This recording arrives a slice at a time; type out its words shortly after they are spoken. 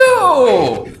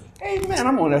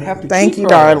Man, I'm gonna have to. Thank you, her.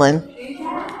 darling.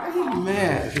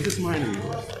 Man, is this mine or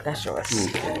yours? That's yours.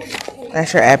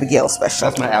 That's your Abigail special.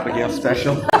 That's my Abigail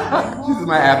special. This is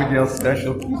my Abigail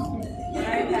special.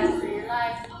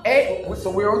 Hey,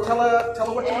 so we're on tell her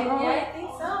what you call it?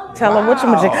 Tell her what you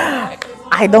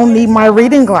I don't need my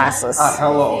reading glasses.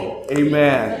 Hello.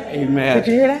 Amen. Amen. Did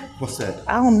you hear that? What's that?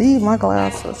 I don't need my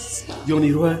glasses. You don't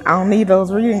need what? I don't need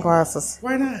those reading glasses.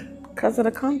 Why not? Because of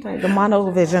the contact, the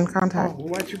monovision contact. Oh,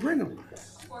 why'd you bring them?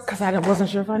 Because I wasn't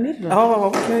sure if I needed them. Oh,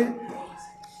 okay.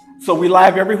 So we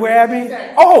live everywhere, Abby?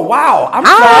 Oh, wow. I'm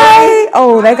sorry.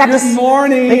 Oh, they got Good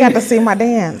morning. They got to see my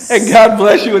dance. And God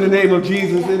bless you in the name of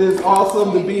Jesus. It is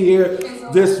awesome to be here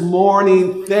this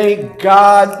morning. Thank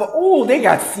God. Oh, they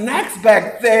got snacks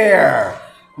back there.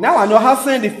 Now I know how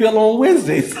Sandy feel on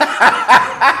Wednesdays. They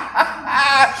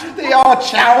all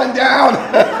chowing down.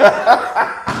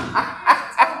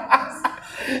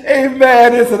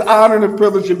 Amen. It's an honor and a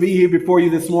privilege to be here before you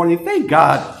this morning. Thank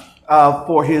God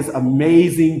for his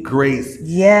amazing grace.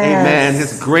 Yes. Amen.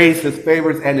 His grace, his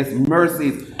favors, and his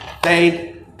mercies.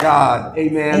 Thank God.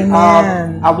 Amen.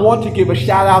 Amen. I want to give a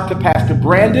shout out to Pastor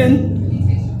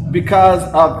Brandon because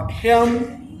of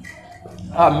him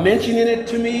mentioning it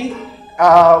to me.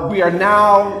 We are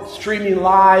now streaming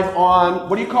live on,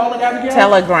 what do you call it, Abigail?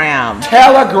 Telegram.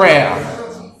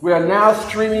 We are now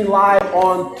streaming live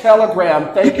on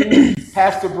Telegram. Thank you,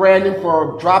 Pastor Brandon,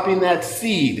 for dropping that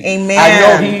seed. Amen. I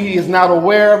know he is not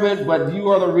aware of it, but you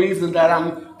are the reason that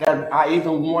I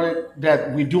even wanted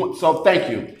that we do it. So thank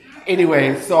you.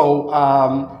 Anyway, so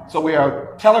we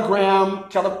are Telegram,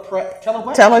 Facebook,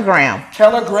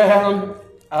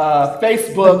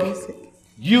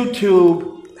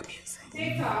 YouTube,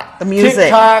 the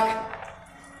music,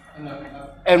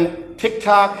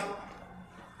 TikTok,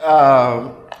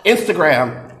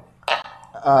 Instagram,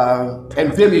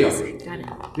 and Vimeo.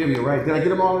 Vimeo, right? Did I get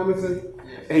them all, Emerson?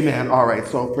 Amen. All right.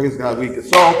 So praise God.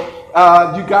 So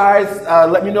you guys,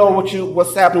 let me know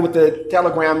what's happening with the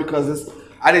Telegram, because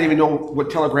I didn't even know what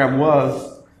Telegram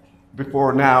was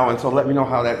before now, and so let me know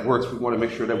how that works. We want to make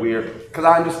sure that because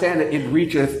I understand that it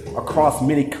reaches across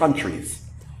many countries,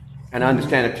 and I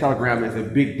understand that Telegram is a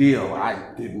big deal. I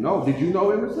didn't know. Did you know,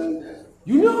 Emerson?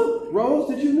 You knew? Rose,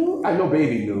 did you know? I know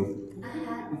Baby knew.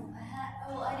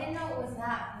 I didn't know it was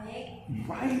that big.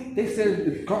 Right? They said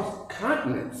it across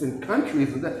continents and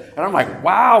countries and that. And I'm like,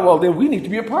 wow, well, then we need to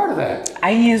be a part of that.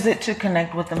 I use it to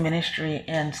connect with the ministry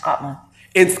in Scotland.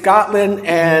 In Scotland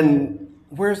and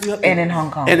where's the other? And in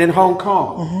Hong Kong.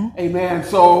 Mm-hmm. Amen.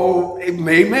 So,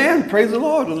 amen. Praise the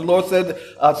Lord. The Lord said,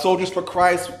 Soldiers for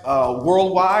Christ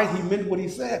worldwide. He meant what he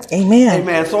said. Amen.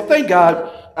 Amen. So thank God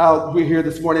we're here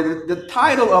this morning. The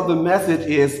title of the message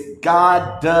is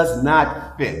God Does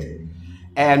Not Fit.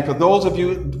 And for those of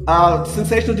you,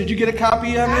 Sensational, did you get a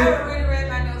copy of it? I already read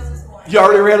my notes this morning. You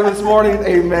already read it this morning?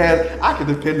 Amen. I can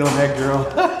depend on that girl.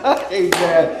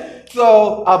 Amen.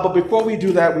 So, but before we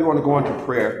do that, we want to go into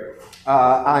prayer.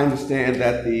 I understand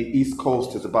that the East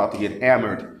Coast is about to get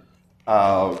hammered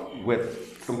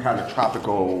with some kind of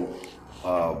tropical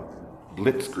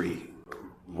blitzkrieg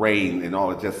rain and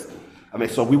all.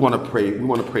 So we want to pray. We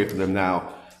want to pray for them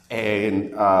now.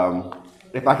 And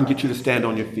if I can get you to stand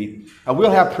on your feet,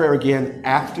 we'll have prayer again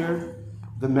after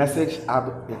the message,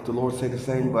 if the Lord say the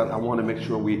same. But I want to make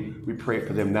sure we pray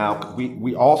for them now.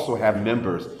 We also have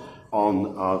members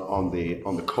on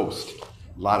the coast.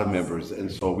 A lot of members, and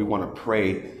so we want to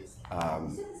pray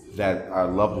that our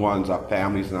loved ones, our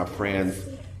families, and our friends,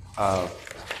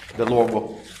 the Lord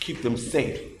will keep them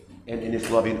safe and in His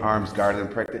loving arms, guarded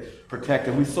and protect.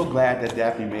 And we're so glad that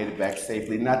Daphne made it back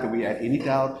safely. Not that we had any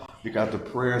doubt, because the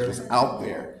prayers was out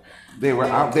there. They were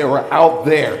out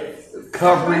there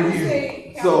covering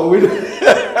you. So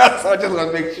so I just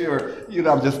want to make sure.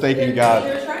 I'm just thanking God.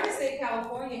 They're trying to say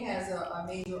California has a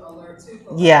major alert too.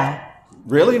 Yeah.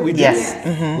 Really? We did? Yes.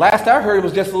 Mm-hmm. Last I heard, it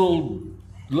was just little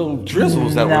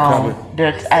drizzles that were coming.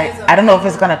 I don't know if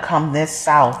it's going to come this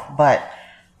south, but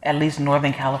at least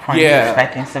Northern California is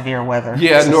expecting severe weather.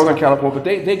 Yeah, Northern California, but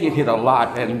they get hit a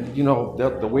lot, and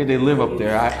the way they live up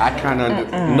there, I kind of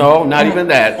no, not even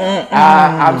that.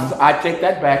 I take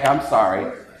that back. I'm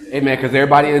sorry, amen. Because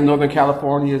everybody in Northern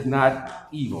California is not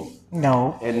evil.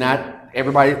 No, and not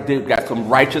everybody. They've got some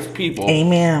righteous people.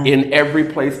 Amen. In every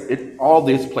place, in all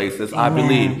these places, Amen. I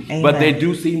believe. Amen. But they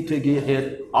do seem to get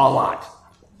hit a lot.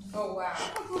 Oh wow.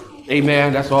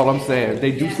 Amen. That's all I'm saying.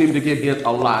 They do seem to get hit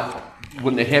a lot.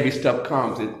 When the heavy stuff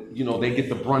comes, they get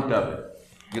the brunt of it.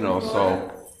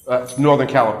 So it's Northern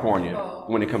California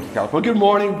when it comes to California. Good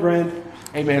morning, Brent.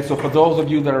 Amen. So for those of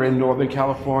you that are in Northern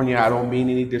California, I don't mean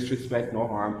any disrespect, no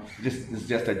harm. It's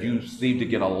just that you seem to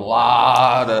get a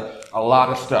lot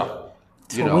of stuff.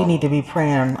 So we need to be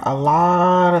praying a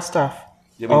lot of stuff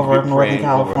over Northern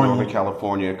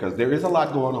California, because there is a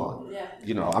lot going on.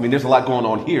 Yeah. I mean, there's a lot going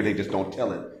on here. They just don't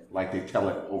tell it like they tell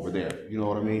it over there. You know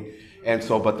what I mean? And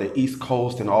so, but the East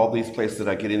Coast and all these places that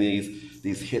are getting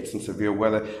these hits and severe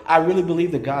weather, I really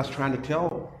believe that God's trying to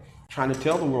tell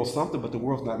the world something, but the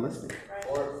world's not listening.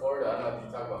 Florida, I don't know if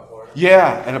you talk about Florida.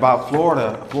 Yeah, and about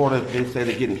Florida, they say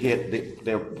they're getting hit.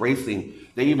 They're bracing.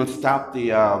 They even stopped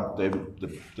the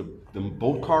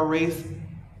boat car race.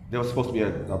 There was supposed to be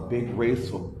a big race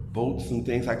for boats and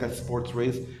things like that, sports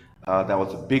race. That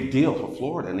was a big deal for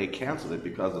Florida, and they canceled it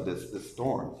because of this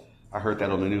storm. I heard that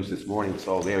on the news this morning,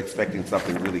 so they're expecting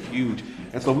something really huge.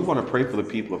 And so we want to pray for the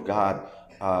people of God,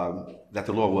 that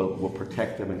the Lord will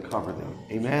protect them and cover them.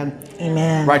 Amen?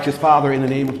 Amen. Righteous Father, in the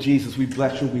name of Jesus, we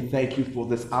bless you. We thank you for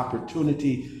this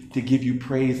opportunity to give you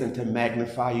praise and to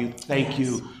magnify you. Thank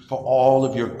you for all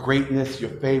of your greatness, your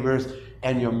favors,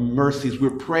 and your mercies.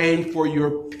 We're praying for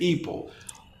your people,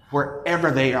 wherever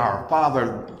they are.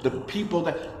 Father, the people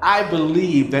that I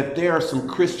believe that there are some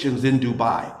Christians in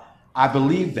Dubai. I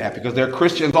believe that because there are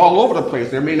Christians all over the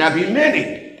place. There may not be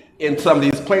many in some of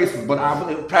these places, but I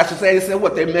believe Pastor Sandy said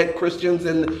what they met Christians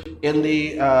in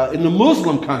the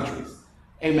Muslim countries.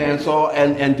 Amen. So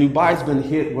and Dubai's been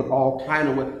hit with all kind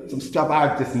of some stuff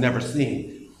I've just never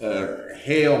seen.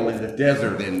 Hail in the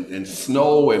desert and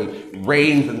snow and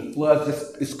rains and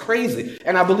floods. It's crazy.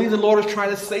 And I believe the Lord is trying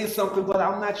to say something, but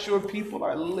I'm not sure people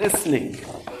are listening.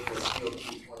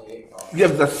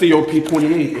 Yes, the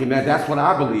COP28. Amen. That's what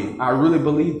I believe. I really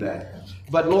believe that.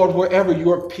 But Lord, wherever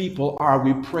your people are,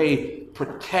 we pray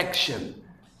protection.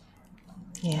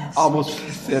 Yes. Almost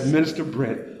said Minister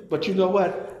Brent. But you know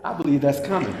what? I believe that's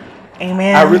coming.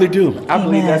 Amen. I really do. I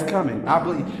believe that's coming. I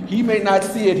believe he may not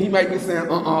see it. He might be saying,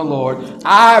 Lord.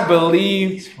 I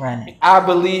believe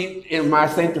in my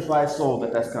sanctified soul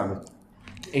that that's coming.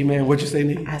 Amen. What'd you say,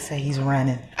 Nick? I say he's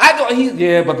running.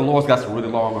 But the Lord's got some really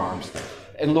long arms.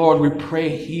 And Lord, we pray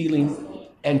healing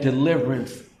and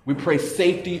deliverance. We pray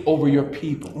safety over your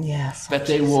people. Yes. That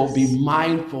they will be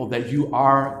mindful that you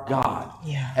are God.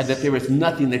 Yes. And that there is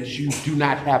nothing that you do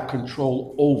not have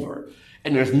control over.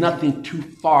 And there's nothing too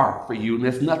far for you. And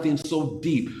there's nothing so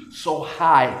deep, so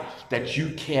high that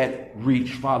you can't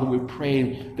reach. Father, we're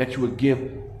praying that you would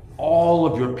give all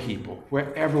of your people,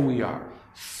 wherever we are,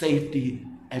 safety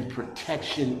and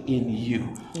protection in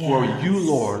you. Yes. For you,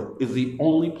 Lord, is the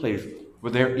only place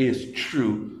where there is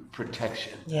true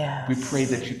protection. Yes. We pray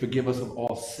that you forgive us of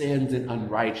all sins and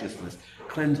unrighteousness.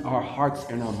 Cleanse our hearts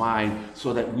and our mind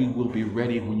so that we will be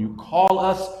ready when you call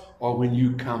us or when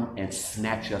you come and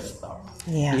snatch us up.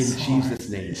 Yes, in Jesus'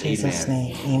 name. In Jesus' amen.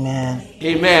 name. Amen.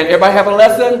 Amen. Everybody have a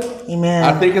lesson? Amen.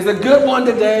 I think it's a good one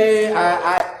today.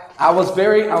 I was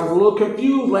a little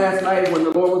confused last night when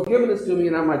the Lord was giving this to me,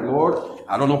 and I'm like, Lord,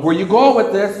 I don't know where you're going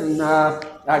with this, and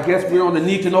I guess we're on the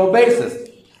need-to-know basis.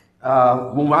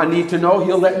 When I need to know,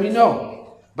 he'll let me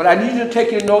know. But I need you to take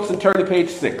your notes and turn to page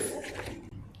 6.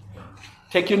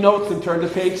 Take your notes and turn to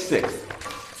page 6.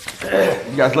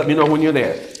 You guys let me know when you're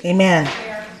there. Amen.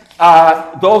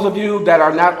 Those of you that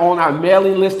are not on our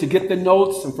mailing list to get the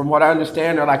notes, and from what I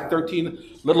understand, there are like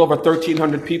little over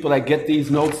 1,300 people that get these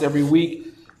notes every week.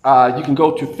 You can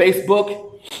go to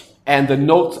Facebook, and the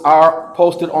notes are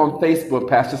posted on Facebook,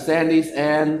 Pastor Sandy's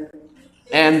and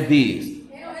these.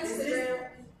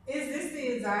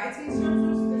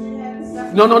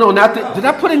 No, not the, did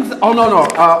I put in,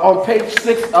 on page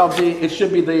 6 of the, it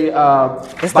should be the,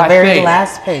 it's the very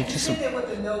last page.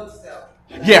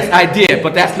 Yes, I did,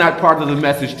 but that's not part of the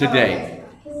message today.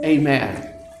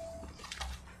 Amen.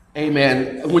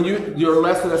 Amen. When your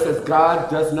lesson that says God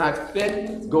does not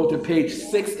fit, go to page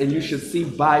 6 and you should see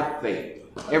by faith.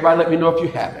 Everybody let me know if you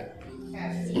have it.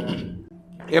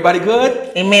 Everybody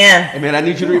good? Amen. Amen. I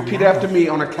need you to repeat after me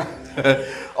on a count.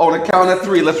 On a count of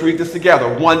 3, let's read this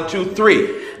together. 1, 2,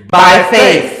 3. By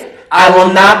faith, I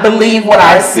will not believe what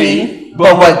I see,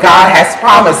 but what God has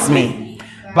promised me.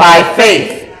 By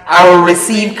faith, I will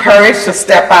receive courage to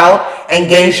step out and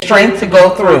gain strength to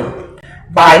go through.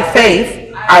 By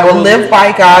faith, I will live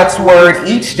by God's word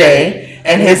each day,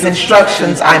 and his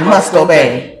instructions I must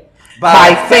obey.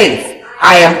 By faith,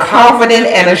 I am confident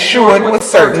and assured with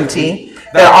certainty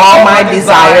that all my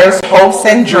desires, hopes,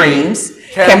 and dreams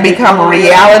can become a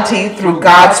reality through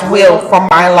God's will for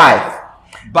my life.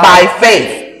 By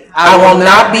faith, I will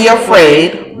not be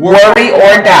afraid, worry,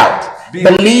 or doubt,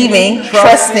 believing,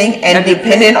 trusting, and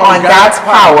depending on God's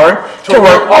power to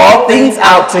work all things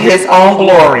out to his own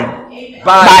glory.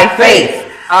 By faith,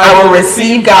 I will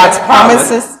receive God's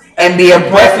promises and be a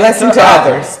blessing to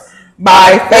others.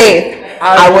 By faith,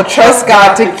 I will trust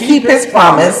God to keep his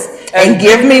promise and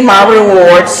give me my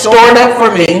reward stored up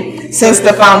for me since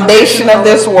the foundation of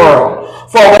this world.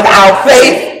 For without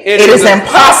faith, it is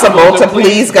impossible to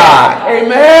please God.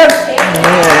 Amen.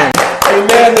 Amen.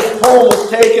 Amen. This poem was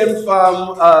taken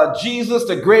from Jesus,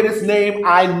 the Greatest Name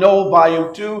I Know,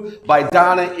 Volume 2 by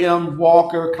Donna M.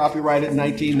 Walker, copyrighted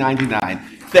 1999.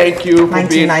 Thank you for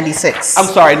 1996. I'm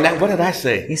sorry, what did I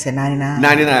say? You said 99.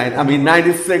 99. I mean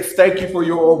 96. Thank you for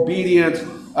your obedience,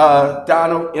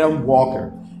 Donna M.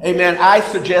 Walker. Amen. I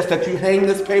suggest that you hang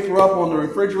this paper up on the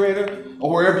refrigerator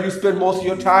or wherever you spend most of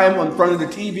your time in front of the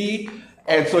TV,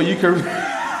 and so you can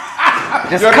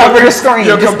just cover the screen.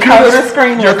 Your just computer, cover the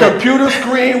screen. Your computer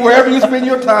screen, wherever you spend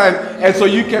your time, and so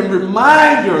you can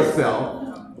remind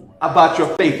yourself about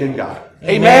your faith in God.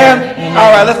 Amen. Amen.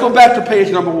 All right, let's go back to page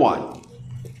number 1.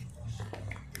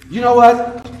 You know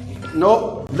what?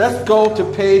 No, let's go to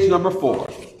page number 4.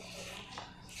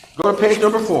 Go to page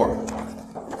number 4.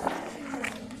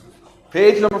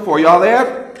 Page number 4. Y'all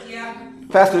there? Yeah.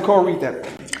 Pastor Nicole, read that.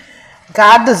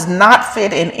 God does not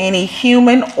fit in any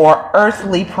human or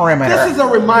earthly perimeter. This is a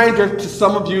reminder to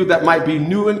some of you that might be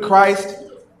new in Christ.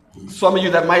 Some of you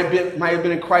that might have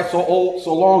been in Christ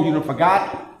so long you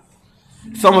forgot.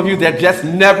 Some of you that just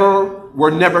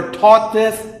were never taught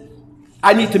this.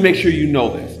 I need to make sure you know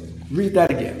this. Read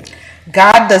that again.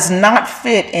 God does not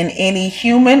fit in any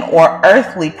human or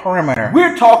earthly perimeter.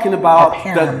 We're talking about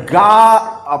the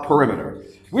God of perimeter.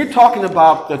 We're talking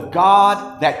about the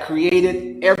God that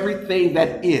created everything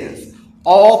that is.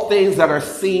 All things that are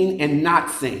seen and not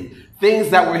seen. Things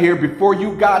that were here before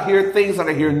you got here, things that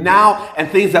are here now, and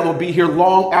things that will be here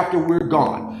long after we're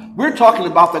gone. We're talking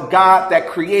about the God that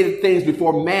created things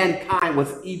before mankind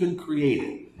was even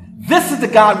created. This is the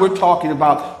God we're talking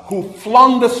about, who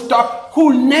flung the star,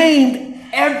 who named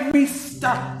every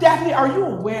star. Daphne, are you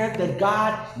aware that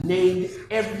God named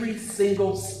every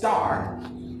single star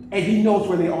and he knows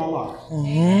where they all are?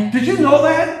 Mm-hmm. Did you know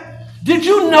that? Did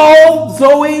you know,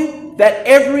 Zoe, that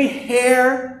every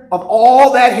hair of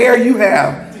all that hair you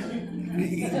have,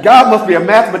 God must be a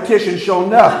mathematician sure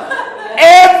enough.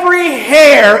 Every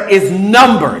hair is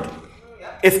numbered.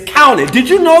 It's counted. Did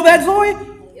you know that, Zoe?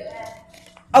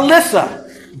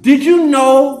 Alyssa, did you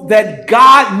know that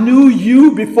God knew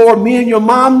you before me and your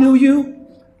mom knew you?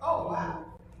 Oh, wow.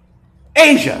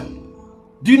 Asia,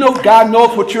 do you know God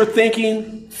knows what you're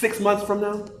thinking 6 months from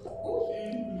now?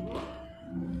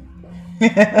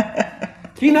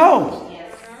 He knows.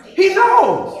 He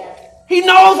knows. He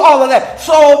knows all of that.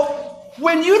 So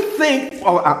when you think,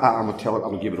 I'm going to tell it, I'm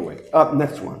going to give it away.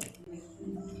 Next one.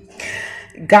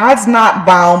 God's not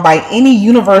bound by any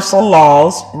universal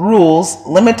laws, rules,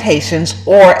 limitations,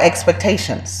 or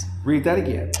expectations. Read that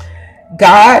again.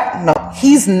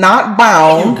 He's not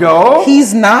bound. There you go.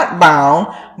 He's not bound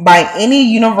by any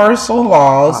universal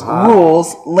laws,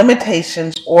 rules,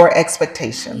 limitations, or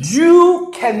expectations.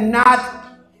 You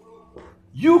cannot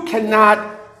You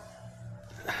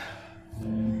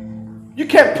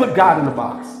can't put God in a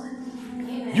box.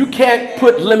 You can't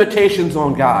put limitations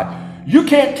on God. You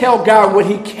can't tell God what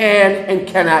he can and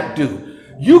cannot do.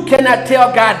 You cannot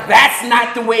tell God that's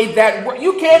not the way that works.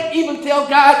 You can't even tell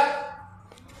God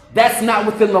that's not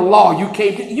within the law. You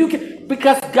can't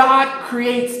because God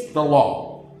creates the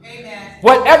law. Amen.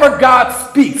 Whatever God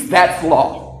speaks, that's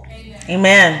law.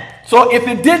 Amen. So if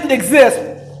it didn't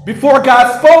exist before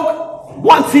God spoke,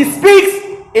 once he speaks,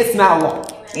 it's now law.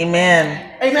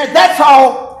 Amen. Amen. That's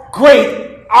how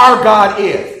great our God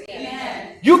is.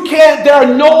 Amen. There are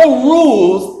no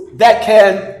rules that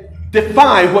can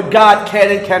define what God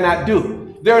can and cannot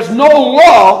do. There's no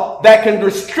law that can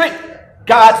restrict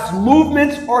God's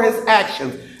movements or his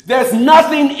actions. There's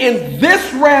nothing in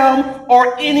this realm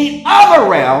or any other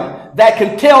realm that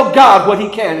can tell God what he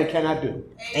can and cannot do.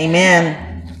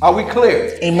 Amen. Are we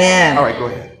clear? Amen. All right, go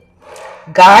ahead.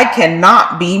 God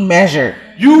cannot be measured.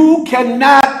 You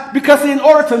cannot, because in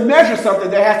order to measure something,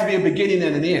 there has to be a beginning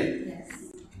and an end.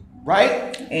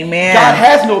 Right? Amen. God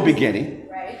has no beginning,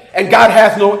 and God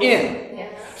has no end.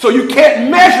 Yes. So you can't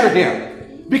measure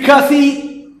him because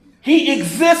he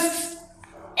exists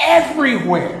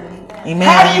everywhere. Amen.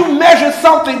 How do you measure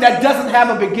something that doesn't have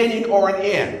a beginning or an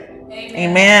end?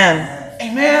 Amen.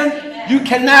 Amen. You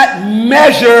cannot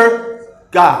measure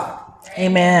God.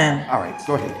 Amen. All right,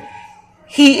 go ahead.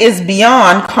 He is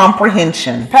beyond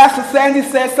comprehension. Pastor Sandy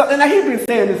said something. Now, he's been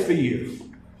saying this for years.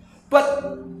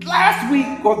 But last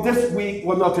week, or this week,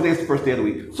 well, no, today's the first day of the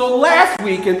week. So last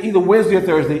week, and either Wednesday or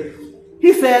Thursday,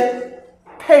 he said,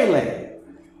 Pele,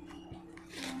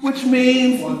 which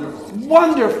means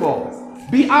wonderful,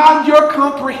 beyond your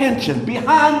comprehension,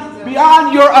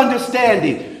 beyond your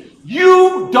understanding.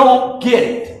 You don't get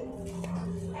it.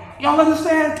 Y'all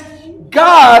understand?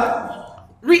 God,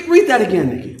 read that again,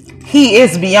 Nikki. He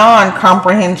is beyond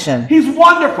comprehension. He's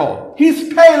wonderful.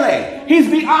 He's Pele. He's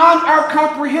beyond our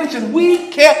comprehension.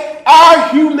 Our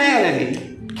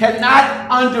humanity cannot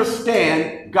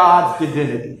understand God's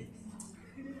divinity.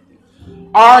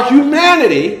 Our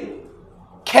humanity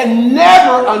can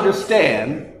never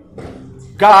understand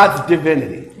God's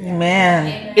divinity.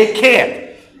 Amen. It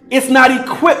can't. It's not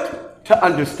equipped to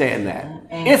understand that.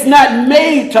 It's not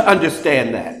made to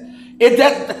understand that.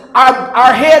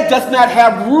 Our head does not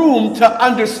have room to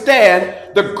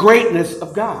understand the greatness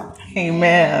of God.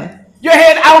 Amen. Your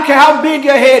head, I don't care how big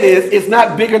your head is, it's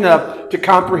not big enough to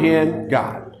comprehend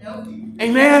God. Nope.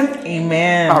 Amen?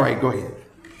 Amen. All right, go ahead.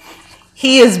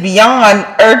 He is beyond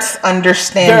earth's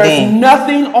understanding. There's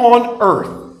nothing on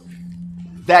earth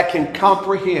that can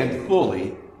comprehend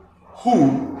fully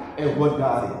who and what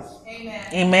God is.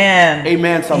 Amen.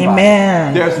 Amen, somebody.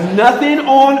 Amen. There's nothing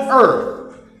on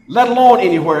earth, let alone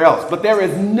anywhere else, but there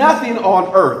is nothing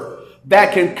on earth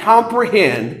that can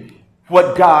comprehend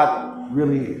what God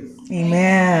really is.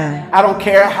 Amen. I don't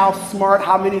care how smart,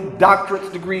 how many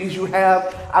doctorate degrees you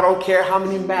have. I don't care how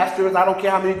many masters. I don't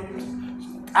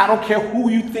care who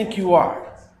you think you are.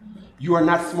 You are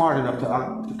not smart enough to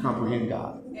comprehend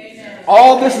God. Amen.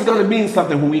 All this is going to mean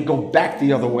something when we go back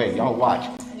the other way. Y'all watch.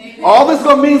 Amen. All this is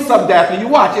going to mean something, Daphne. You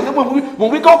watch. And then when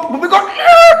we go,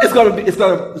 it's going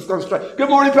to strike. Good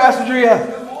morning, Pastor Drea.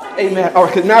 Amen. All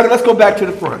right, now let's go back to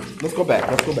the front. Let's go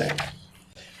back.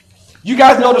 You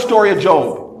guys know the story of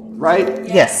Job, right?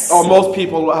 Yes. Or most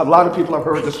people, a lot of people have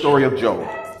heard the story of Job.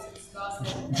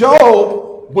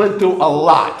 Job went through a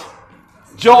lot.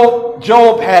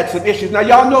 Job had some issues. Now,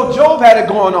 y'all know Job had it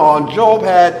going on. Job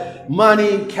had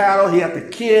money, cattle. He had the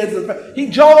kids.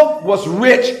 Job was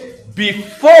rich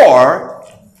before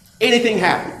anything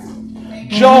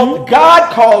happened.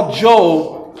 God called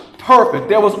Job perfect.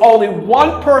 There was only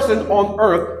one person on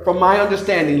earth, from my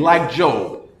understanding, like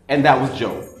Job, and that was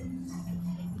Job.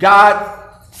 God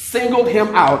singled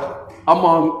him out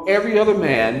among every other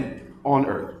man on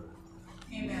earth.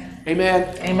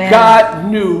 Amen. Amen. God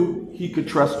knew he could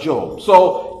trust Job.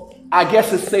 So I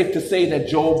guess it's safe to say that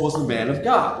Job was a man of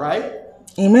God, right?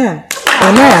 Amen.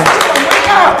 Amen.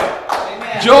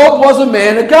 Job was a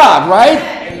man of God,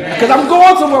 right? Because I'm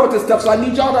going somewhere with this stuff, so I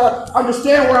need y'all to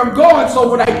understand where I'm going. So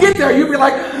when I get there, you'll be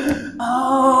like,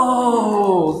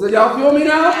 oh, so y'all feel me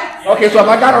now? Okay, so if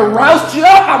I got to roust you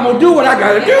up, I'm going to do what I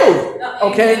got to do.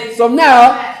 Okay, so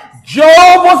now,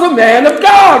 Job was a man of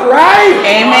God, right?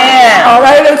 Amen. All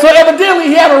right, and so evidently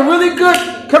he had a really good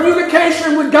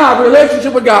communication with God,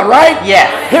 relationship with God, right? Yes.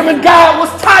 Him and God was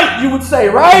tight, you would say,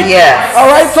 right? Yes. All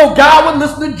right, so God would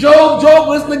listen to Job, Job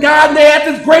would listen to God, and they had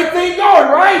this great thing going,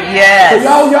 right? Yes.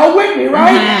 So y'all with me,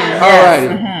 right? Mm-hmm. All yes.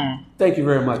 right. Mm-hmm. Thank you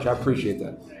very much. I appreciate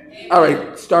that. All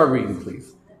right, start reading,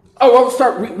 please. Oh, well,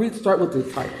 start with the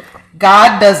title.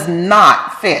 God does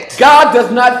not fit. God does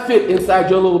not fit inside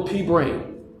your little pea brain.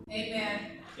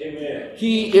 Amen.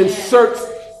 He inserts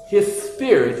his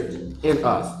spirit in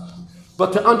us.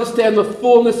 But to understand the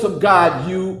fullness of God,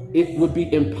 it would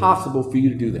be impossible for you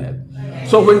to do that.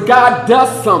 So when God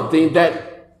does something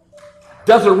that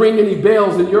doesn't ring any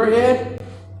bells in your head,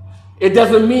 it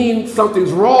doesn't mean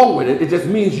something's wrong with it. It just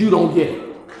means you don't get it.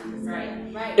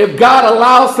 If God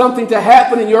allows something to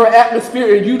happen in your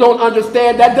atmosphere and you don't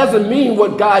understand, that doesn't mean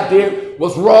what God did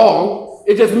was wrong.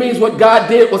 It just means what God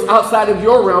did was outside of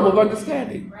your realm of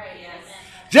understanding.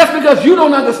 Just because you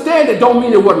don't understand it don't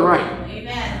mean it wasn't right.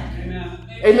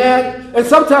 Amen. And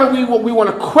sometimes we want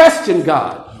to question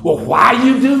God. Well, why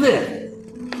you do this?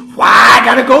 Why I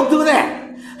got to go through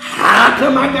that? How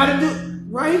come I got to do,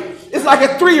 right? It's like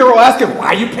a 3-year-old asking,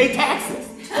 why you pay taxes?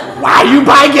 Why you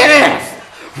buy gas?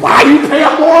 Why you pay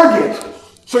a mortgage?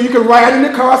 So you can ride in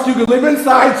the car, so you can live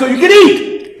inside, so you can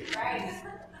eat.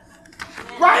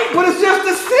 Right? But it's just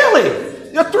as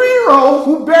silly. Your 3-year-old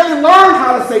who barely learned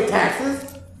how to say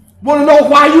taxes want to know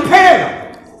why you pay them.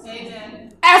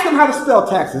 Ask them how to spell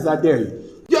taxes, I dare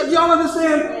you. Y'all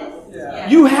understand? Yeah.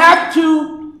 You have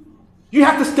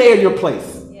to stay in your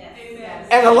place. Yeah.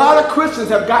 And a lot of Christians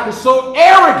have gotten so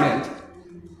arrogant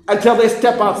until they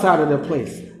step outside of their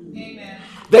place. Amen.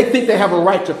 They think they have a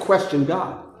right to question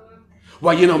God.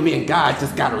 Well, you know, me and God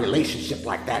just got a relationship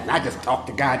like that, and I just talk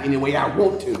to God any way I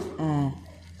want to.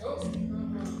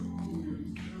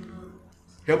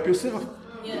 Help yourself.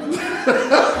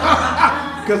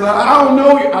 Because I don't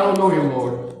know you. I don't know him,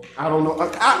 Lord. I don't know.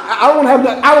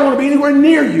 I don't want to be anywhere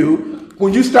near you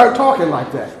when you start talking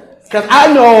like that. Because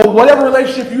I know whatever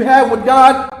relationship you have with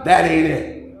God, that ain't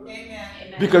it.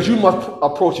 Amen. Because you must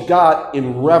approach God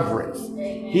in reverence.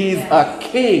 Amen. He's a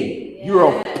king.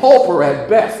 You're a pauper at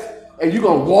best. And you're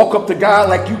going to walk up to God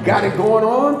like you got it going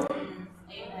on?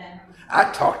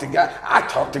 I talk to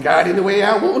God any way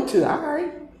I want to. All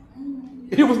right.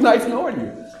 It was nice knowing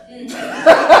you.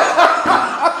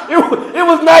 it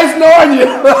was nice knowing you.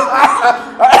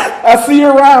 I see you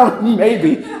around,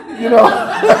 maybe,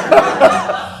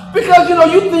 because,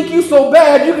 you think you so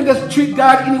bad, you can just treat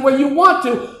God any way you want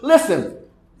to. Listen,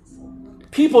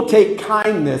 people take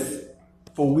kindness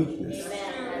for weakness.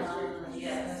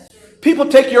 People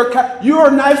take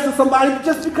you're nice to somebody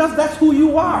just because that's who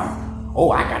you are.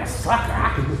 Oh, I got a sucker.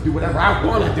 I can just do whatever I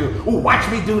want to do. Oh, watch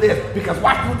me do this because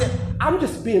watch me do this. I'm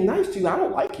just being nice to you. I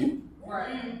don't like you.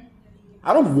 Right.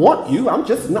 I don't want you. I'm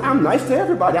nice to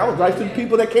everybody. I was nice to the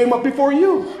people that came up before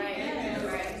you.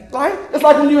 Right? It's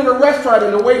like when you're in a restaurant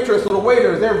and the waitress or the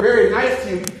waiters, they're very nice to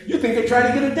you. You think they're trying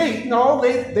to get a date. No,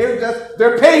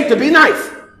 they're paid to be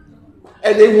nice.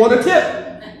 And they want a tip.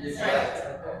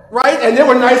 Right? And they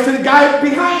were nice to the guy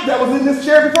behind that was in this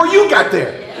chair before you got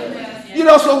there.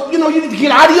 So you need to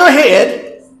get out of your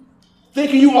head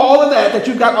thinking you all of that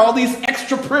you've got all these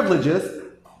extra privileges,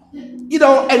 and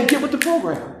get with the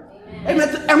program. Amen.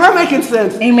 Am I making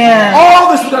sense? Amen.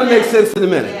 All this is going to make sense in a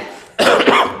minute.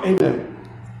 Amen.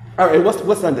 All right,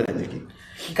 what's under that, Nikki?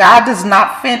 God does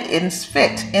not fit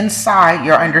inside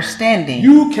your understanding.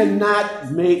 You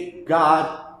cannot make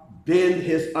God bend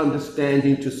his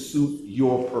understanding to suit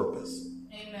your purpose.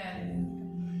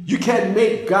 Amen. You can't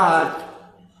make God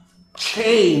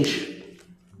change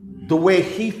the way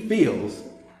he feels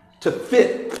to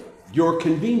fit your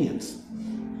convenience.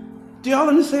 Do y'all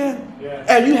understand? Yeah.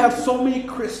 And you have so many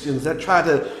Christians that try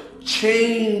to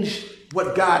change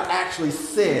what God actually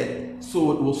said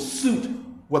so it will suit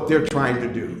what they're trying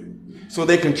to do. So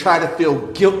they can try to feel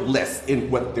guiltless in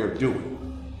what they're doing.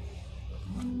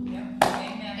 Yeah.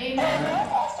 Amen.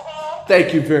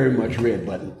 Thank you very much, Red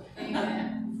Button.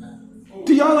 Amen.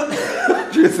 Do y'all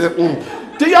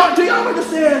Do y'all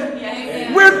understand?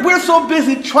 Yeah. We're so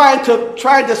busy trying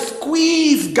to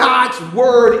squeeze God's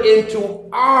word into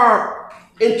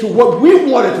what we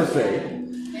wanted to say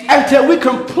until we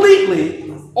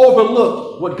completely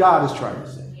overlook what God is trying to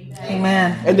say.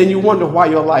 Amen. And then you wonder why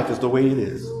your life is the way it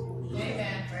is.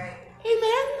 Amen.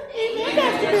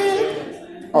 Amen.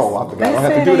 Oh, I forgot I don't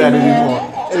have to do that anymore.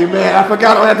 Amen. I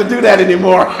forgot I don't have to do that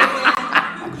anymore.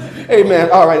 Amen.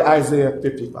 All right, Isaiah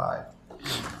 55.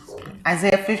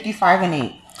 Isaiah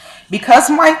 55:8. Because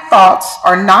my thoughts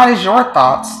are not as your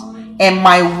thoughts, and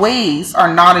my ways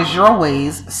are not as your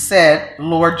ways, said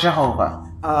Lord Jehovah.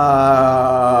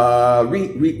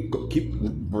 Keep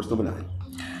verse number 9.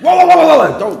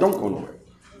 Whoa. Don't go nowhere.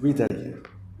 Read that again.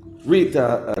 Read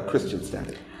Christian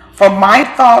Standard. For my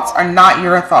thoughts are not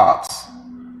your thoughts,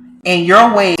 and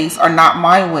your ways are not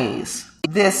my ways.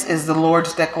 This is the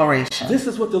Lord's declaration. This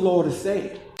is what the Lord is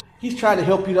saying. He's trying to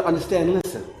help you to understand.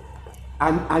 Listen,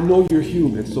 I know you're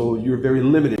human, so you're very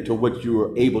limited to what you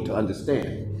are able to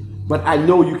understand. But I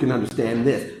know you can understand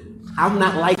this. I'm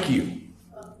not like you.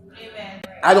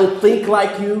 I don't think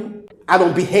like you. I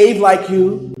don't behave like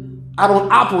you. I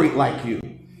don't operate like you.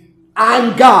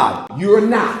 I'm God. You're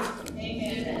not.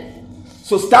 Amen.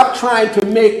 So stop trying to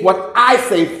make what I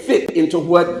say fit into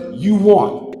what you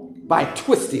want by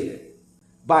twisting it,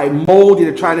 by molding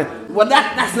it, trying to,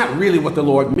 that's not really what the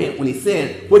Lord meant when he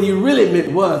said, what he really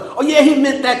meant was, oh yeah, he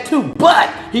meant that too, but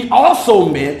he also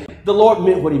meant, the Lord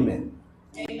meant what he meant.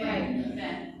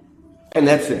 Amen. And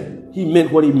that's it. He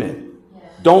meant what he meant. Yeah.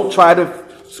 Don't try to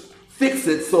fix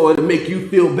it so it'll make you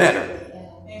feel better.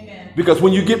 Amen. Because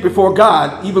when you get before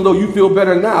God, even though you feel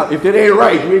better now, if it ain't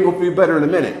right, you ain't going to feel better in a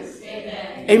minute.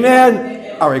 Amen. Amen.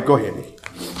 Amen. All right, go ahead.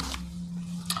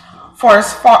 For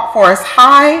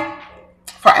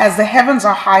as the heavens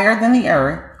are higher than the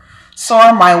earth, so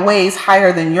are my ways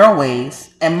higher than your ways,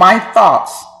 and my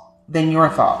thoughts than your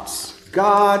thoughts.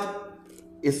 God's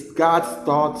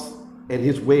thoughts and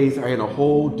his ways are in a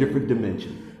whole different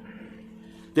dimension.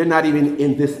 They're not even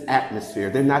in this atmosphere.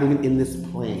 They're not even in this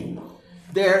plane.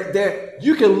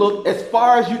 You can look as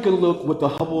far as you can look with the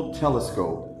Hubble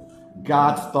telescope.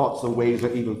 God's thoughts and ways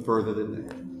are even further than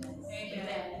that.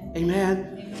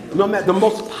 Amen. No matter the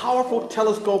most powerful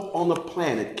telescope on the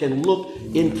planet can look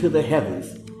into the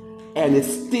heavens, and it's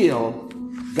still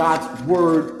God's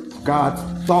word, God's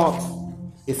thoughts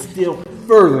is still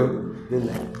further than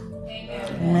that.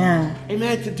 Amen.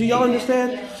 Amen. Do y'all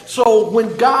understand? So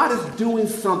when God is doing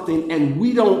something and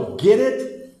we don't get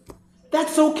it,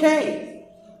 that's okay.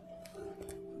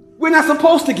 We're not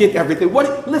supposed to get everything.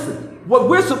 What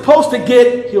we're supposed to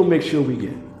get, he'll make sure we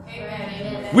get.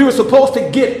 We were supposed to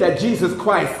get that Jesus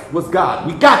Christ was God.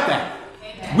 We got that.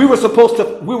 We were supposed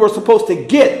to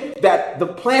get that the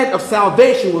plan of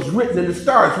salvation was written in the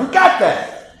stars. We got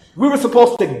that. We were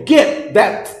supposed to get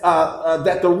that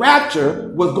that the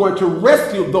rapture was going to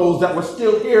rescue those that were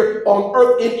still here on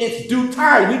earth in its due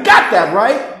time. We got that,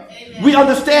 right? Amen. We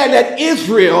understand that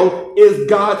Israel is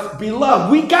God's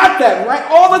beloved. We got that, right?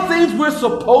 All the things we're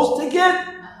supposed to get,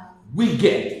 we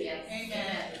get. Yes.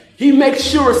 Amen. He makes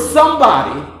sure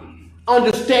somebody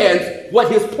understands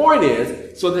what his point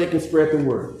is so they can spread the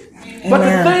word. Amen. But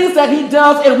the things that he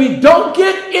does and we don't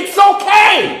get, it's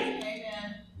okay.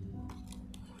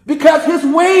 Because his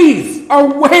ways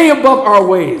are way above our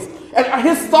ways. And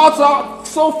his thoughts are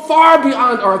so far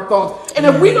beyond our thoughts. And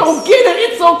if we don't get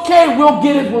it, it's okay. We'll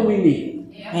get it when we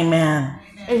need it. Amen.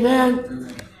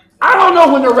 Amen. I don't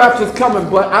know when the rapture's coming,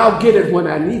 but I'll get it when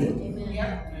I need it.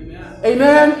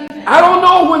 Amen. I don't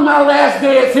know when my last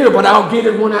day is here, but I'll get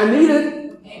it when I need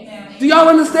it. Do y'all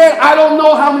understand? I don't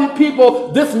know how many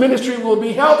people this ministry will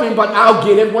be helping, but I'll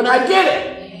get it when I get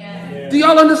it. Do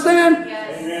y'all understand?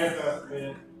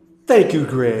 Thank you,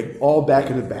 Greg. All back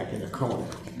in the corner.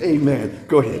 Amen.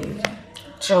 Go ahead.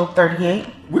 Job 38.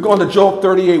 We're going to Job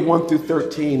 38, 1 through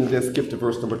 13, and then skip to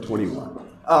verse number 21.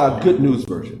 Good News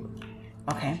Version.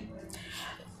 Okay.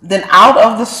 Then out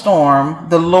of the storm,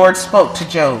 the Lord spoke to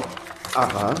Job.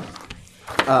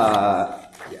 Yeah.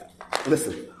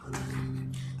 Listen,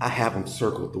 I have them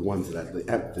circled, the ones that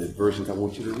the versions I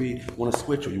want you to read. Want to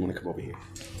switch, or you want to come over here?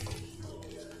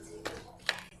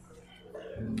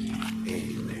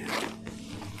 Amen.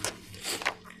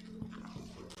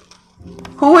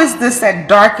 Who is this that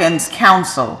darkens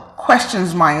counsel,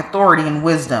 questions my authority and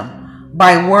wisdom,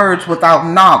 by words without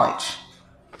knowledge?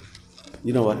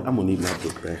 You know what? I'm going to need my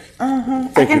book back.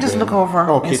 I can just look over.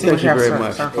 Okay, thank you very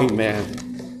much. Circle. Amen.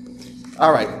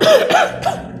 All right.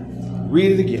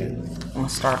 Read it again. I'm going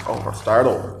to start over. Start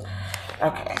over.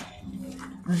 Okay.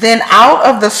 Then out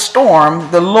of the storm,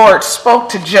 the Lord spoke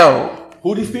to Job.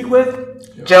 Who did he speak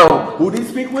with? Job. Who did he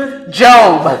speak with?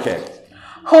 Job. Okay.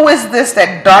 Who is this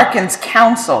that darkens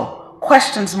counsel,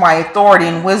 questions my authority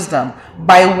and wisdom,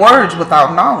 by words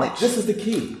without knowledge? This is the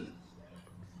key.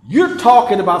 You're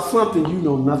talking about something you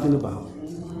know nothing about.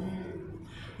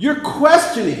 You're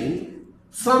questioning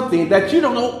something that you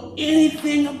don't know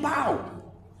anything about.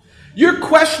 You're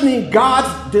questioning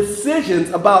God's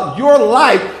decisions about your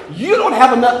life. You don't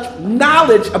have enough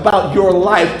knowledge about your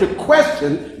life to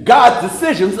question God's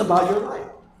decisions about your life.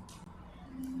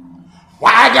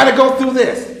 Why I gotta go through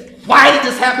this? Why did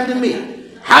this happen to me?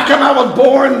 How come I was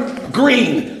born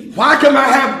green? Why come I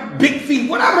have big feet?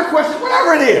 Whatever question,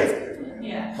 whatever it is.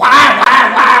 Yeah. Why?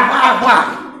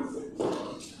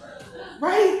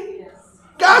 Right?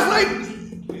 God's like,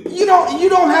 you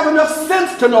don't have enough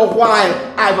sense to know why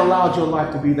I've allowed your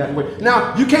life to be that way.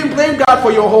 Now, you can't blame God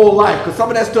for your whole life because some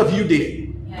of that stuff you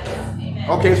did. Yes.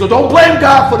 Okay, so don't blame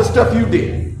God for the stuff you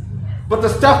did. But the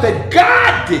stuff that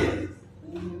God did,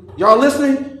 y'all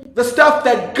listening? The stuff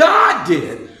that God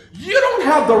did, you don't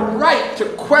have the right to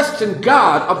question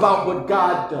God about what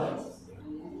God does.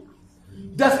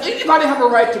 Does anybody have a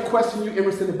right to question you,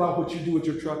 Emerson, about what you do with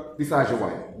your truck besides your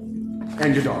wife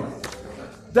and your daughter?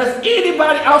 Does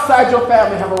anybody outside your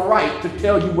family have a right to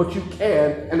tell you what you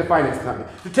can, and the finance company,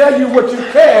 to tell you what you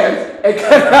can and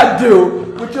cannot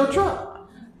do with your truck?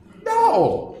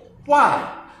 No.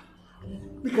 Why?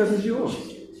 Because it's yours.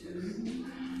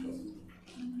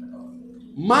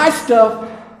 My stuff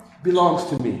belongs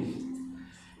to me.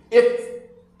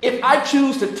 If I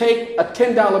choose to take a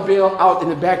 $10 bill out in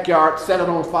the backyard, set it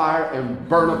on fire, and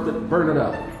burn it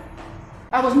up,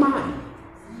 that was mine.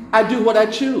 I do what I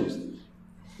choose.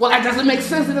 Well, that doesn't make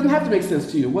sense. It doesn't have to make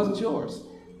sense to you. It wasn't yours.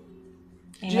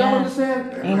 Amen. Do y'all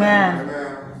understand?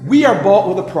 Amen. We are bought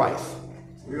with a price.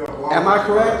 Am I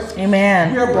correct?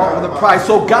 Amen. We are bought with a price.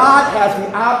 So God has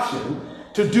the option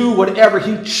to do whatever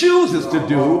he chooses to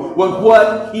do with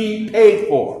what he paid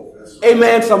for.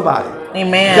 Amen, somebody.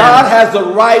 Amen. God has the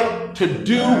right to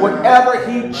do whatever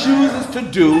he chooses to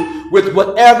do with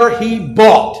whatever he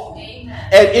bought. Amen.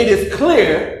 And it is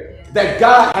clear that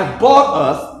God has bought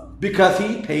us because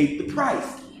he paid the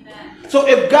price. Amen. So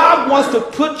if God wants to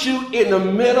put you in the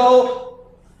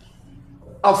middle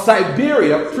of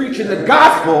Siberia preaching the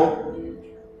gospel,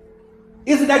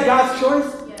 isn't that God's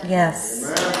choice? Yes.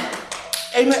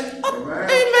 Amen. Amen.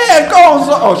 Amen. Go on.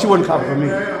 Oh, she wasn't clapping for me.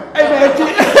 Amen.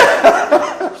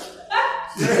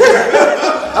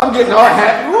 I'm getting all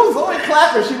happy. Who was only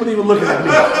clapping? She wasn't even looking at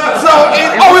me. So,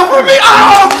 it was for me.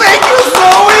 Oh, thank you,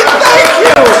 Zoe. Thank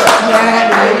you.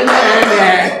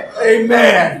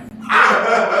 Amen.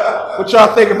 What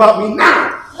y'all think about me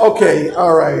now? Okay.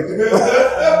 All right.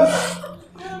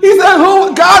 He said,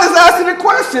 who? God is asking a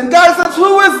question. God says,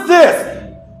 who is this?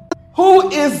 Who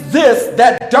is this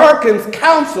that darkens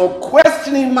counsel,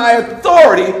 questioning my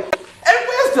authority and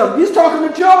wisdom? He's talking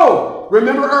to Job.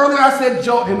 Remember earlier I said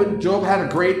him and Job had a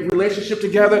great relationship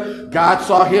together. God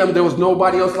saw him. There was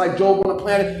nobody else like Job on the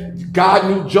planet. God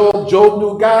knew Job. Job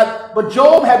knew God. But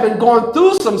Job had been going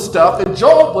through some stuff, and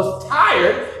Job was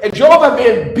tired, and Job had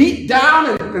been beat down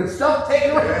and stuff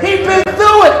taken away. He'd been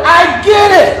through it. I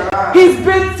get it. He's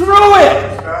been through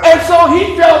it. And so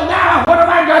he felt, now, what have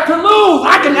I got to lose?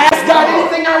 I can ask God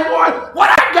anything I want. What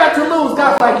I got to lose?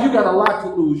 God's like, you got a lot to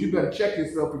lose. You better check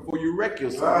yourself before you wreck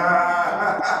yourself.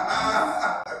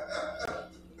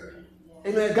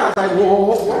 Amen. God's like,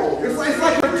 whoa. It's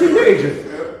like your teenager.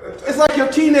 It's like your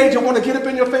teenager want to get up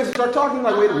in your face and start talking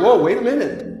like, wait a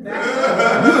minute.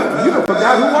 You don't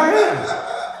forgot who I am.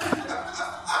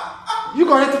 You're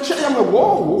going to have to check. I'm like,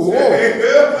 whoa.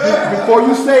 Before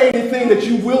you say anything that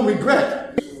you will regret.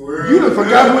 You done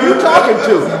forgot who you're talking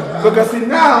to. Because see,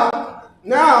 now,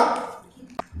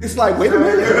 it's like, wait a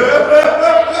minute.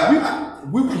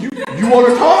 You want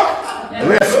to talk?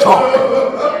 Let's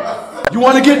talk. You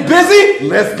want to get busy?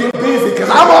 Let's get busy. Because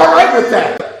I'm all right with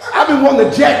that. I've been wanting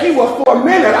to jack you up for a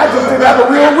minute. I just didn't have a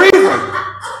real reason.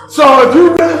 So if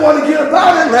you really want to get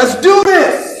about it, let's do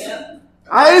this.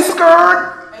 I ain't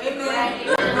scared.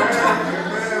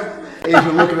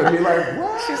 Asia looking at me like,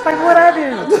 what? She's like, what I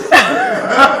do?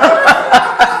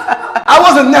 I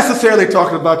wasn't necessarily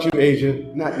talking about you, Asia.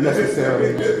 Not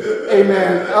necessarily.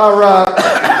 Amen. All right.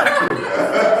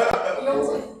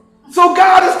 So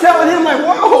God is telling him like,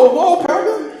 whoa,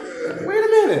 partner. Wait a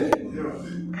minute.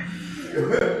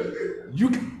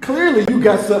 You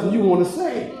got something you want to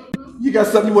say. You got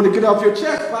something you want to get off your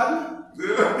chest, partner.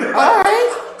 All right.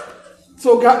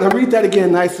 So God, now read that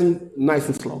again, nice and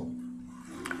slow.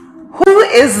 Who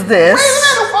is this? Wait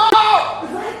a minute,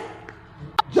 whoa!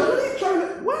 Johnny's trying to,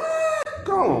 what?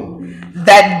 Go on.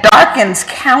 That darkens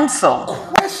counsel.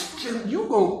 Question? You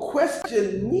gonna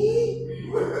question me?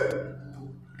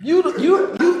 You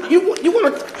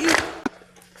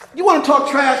want to talk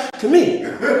trash to me?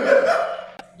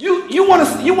 You want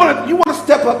to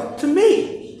step up to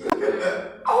me?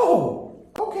 Oh,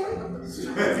 okay.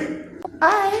 All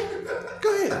right, go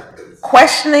ahead.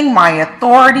 Questioning my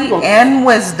authority and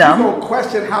wisdom. You want to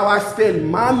question how I spend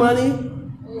my money?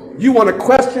 You want to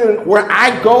question where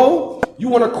I go? You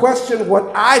want to question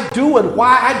what I do and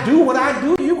why I do what I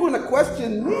do? You want to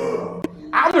question me?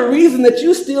 I'm the reason that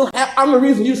you still have. I'm the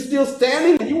reason you're still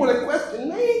standing, and you want to question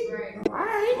me? All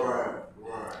right.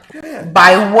 Yeah.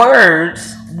 By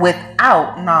words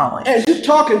without knowledge. And you're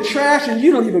talking trash, and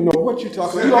you don't even know what you're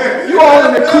talking. You all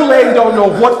in the Kool-Aid don't know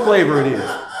what flavor it is.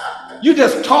 You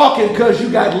just talking because you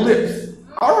got lips.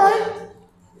 All right.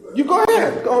 You go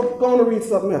ahead. Go on and read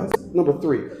something else. Number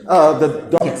 3.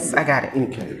 Yes, I got it.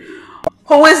 Okay.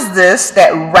 Who is this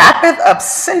that wrappeth up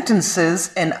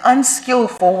sentences in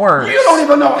unskillful words? You don't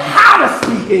even know how to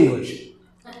speak English,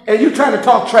 and you're trying to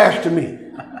talk trash to me.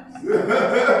 You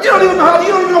don't even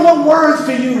know what words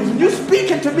to use. You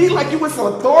speaking to me like you with some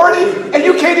authority, and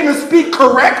you can't even speak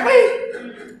correctly.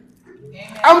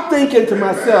 I'm thinking to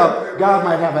myself, God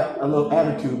might have a little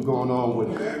attitude going on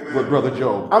with Brother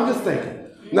Job. I'm just thinking.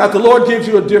 Now, if the Lord gives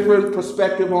you a different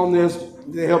perspective on this,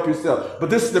 to help yourself. But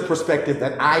this is the perspective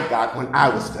that I got when I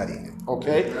was studying it.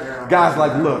 Okay? God's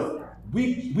like, look,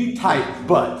 we tight,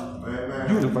 but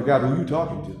you done forgot who you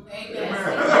talking to.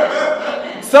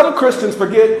 Amen. Some Christians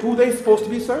forget who they supposed to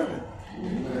be serving.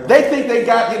 They think they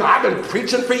got, I've been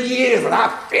preaching for years, and I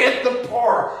fed the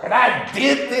poor, and I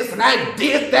did this, and I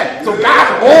did that, so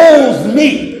God owes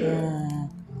me.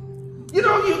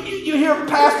 You hear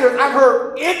pastors, I've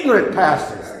heard ignorant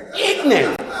pastors,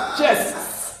 just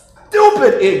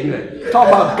stupid ignorant,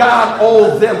 talking about God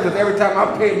owes them, because every time I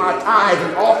pay my tithes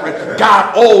and offering,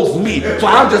 God owes me, so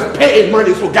I'm just paying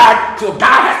money, so God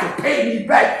has to pay me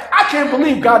back. I can't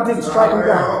believe God didn't strike him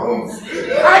down.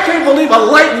 I can't believe a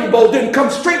lightning bolt didn't come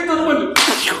straight through the window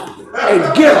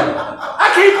and get him.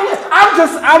 I can't believe.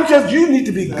 You need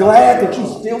to be glad that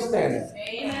you're still standing.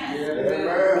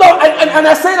 Amen. No, and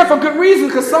I say that for good reason,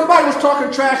 because somebody was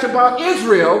talking trash about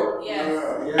Israel. Yes.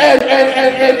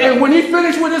 And when he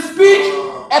finished with his speech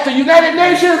at the United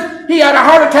Nations, he had a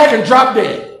heart attack and dropped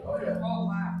dead.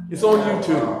 It's on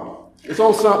YouTube. It's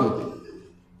on something.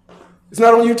 It's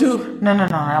not on YouTube? No.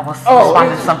 I was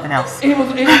responding to something else. He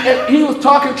was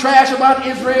talking trash about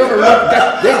Israel and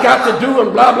what they got to do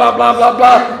and blah, blah, blah, blah,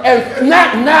 blah. And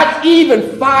not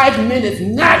even 5 minutes,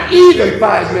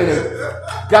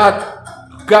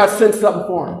 God sent something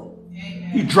for him.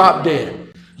 He dropped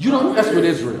dead. You don't mess with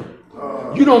Israel.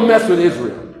 You don't mess with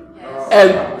Israel.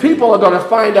 And people are going to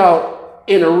find out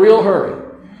in a real hurry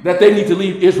that they need to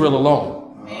leave Israel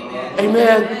alone.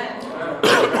 Amen.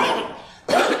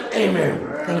 Amen.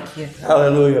 Thank you.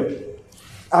 Hallelujah.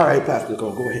 All right, Pastor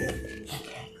Nicole, go ahead.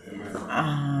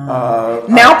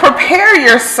 Now prepare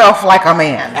yourself like a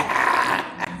man.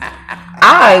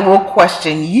 I will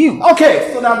question you.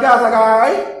 Okay, so now God's like, all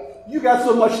right, you got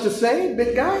so much to say,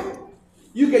 big guy.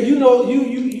 You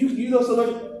know so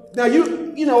much. Now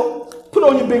you know, put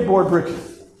on your big boy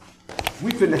britches.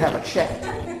 We finna have a chat.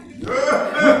 we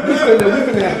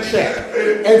finna have a chat.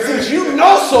 And since you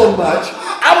know so much,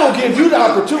 I will give you the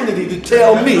opportunity to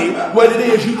tell me what it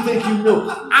is you think you know.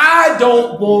 I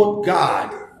don't want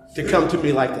God to come to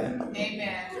me like that.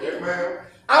 Amen.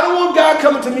 I don't want God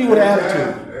coming to me with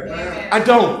attitude. I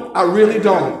don't. I really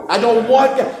don't. I don't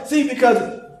want God. See,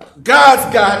 because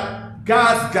God's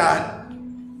got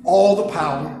all the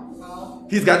power.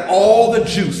 He's got all the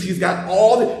juice. He's got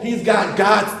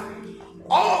God's.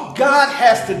 All God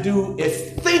has to do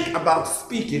is think about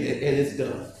speaking it, and it's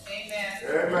done.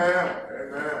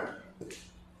 Amen.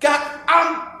 God,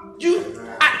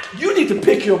 you need to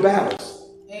pick your battles.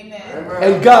 Amen.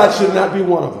 And God should not be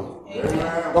one of them.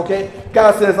 Amen. Okay?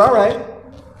 God says, all right,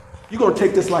 you're going to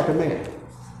take this like a man.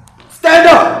 Stand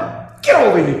up. Get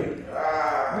over here.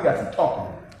 We got some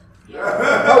talking.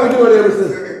 How we doing ever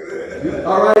since?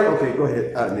 All right? Okay, go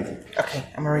ahead, Nikki. Okay,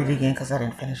 I'm going to read it again because I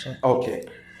didn't finish it. Okay.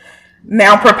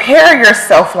 Now prepare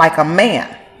yourself like a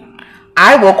man.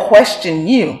 I will question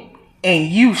you, and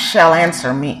you shall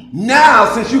answer me. Now,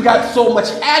 since you got so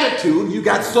much attitude, you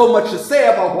got so much to say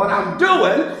about what I'm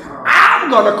doing,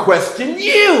 I'm going to question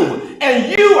you,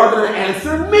 and you are going to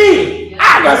answer me.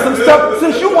 I got some stuff.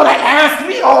 Since you want to ask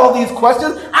me all these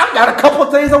questions, I've got a couple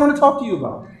of things I want to talk to you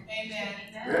about. Amen.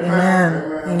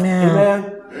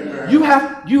 Amen.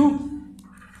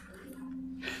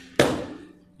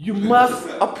 You must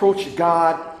approach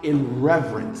God in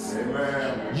reverence.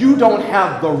 Amen. You don't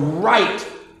have the right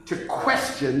to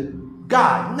question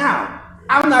God. Now,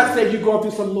 I'm not saying you're going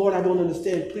through some, Lord, I don't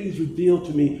understand. Please reveal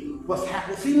to me what's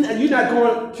happening. See, you're not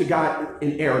going to God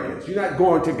in arrogance. You're not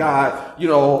going to God,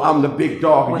 I'm the big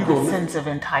dog. With a sense of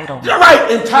entitlement. You're right,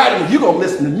 entitlement. You're going to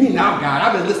listen to me now, God.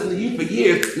 I've been listening to you for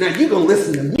years. Now you're going to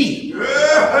listen to me.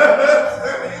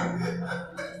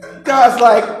 God's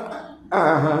like,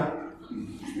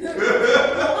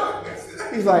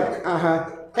 He's like,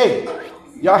 hey,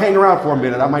 y'all hang around for a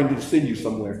minute. I might need to send you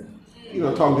somewhere.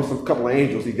 Talking to some couple of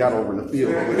angels he got over in the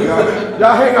field.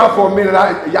 Y'all hang out for a minute.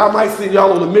 Y'all might send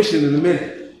y'all on a mission in a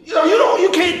minute. You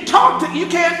can't talk to, you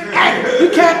can't act, you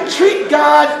can't treat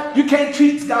God, you can't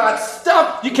treat God's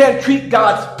stuff, you can't treat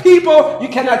God's people, you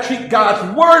cannot treat God's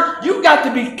word. You got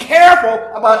to be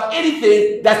careful about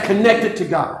anything that's connected to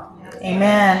God.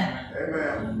 Amen.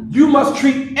 You must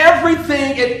treat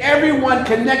everything and everyone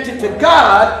connected to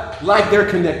God like they're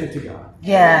connected to God.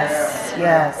 Yes.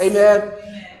 Amen.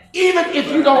 Even if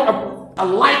you don't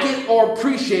like it or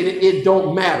appreciate it, it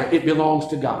don't matter. It belongs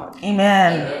to God.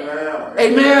 Amen.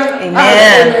 Amen. I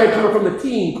have an amen coming from the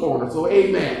teen corner, so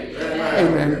amen.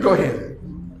 Amen. Go ahead.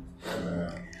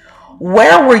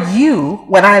 Where were you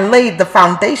when I laid the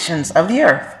foundations of the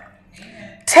earth?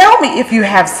 Tell me if you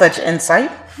have such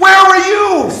insight. Where were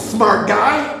you, smart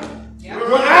guy,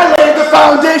 when I laid the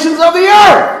foundations of the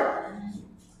earth?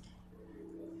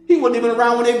 He wasn't even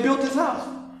around when they built this house.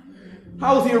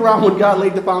 How was he around when God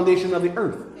laid the foundation of the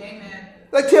earth? Amen.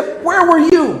 Like, Tip, where were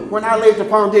you when I laid the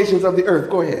foundations of the earth?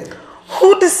 Go ahead.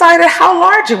 Who decided how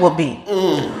large it will be?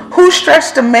 Who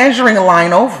stretched the measuring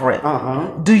line over it?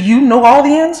 Do you know all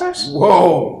the answers?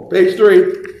 Whoa, page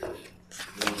 3.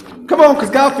 Come on,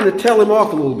 because God's going to tell him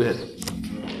off a little bit.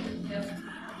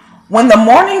 When the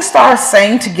morning stars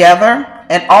sang together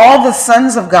and all the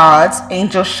sons of God's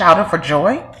angels shouted for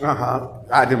joy.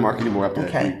 I didn't mark any more up there.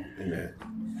 Okay. Amen.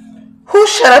 Who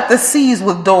shut up the seas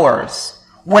with doors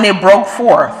when it broke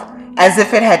forth as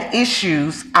if it had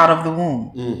issues out of the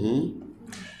womb?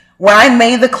 When I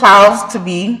made the clouds to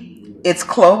be its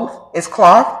cloth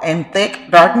and thick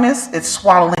darkness, its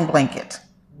swaddling blanket.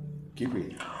 Keep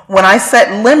reading. When I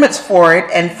set limits for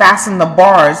it and fastened the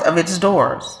bars of its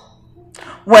doors.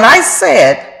 When I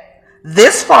said,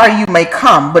 this far you may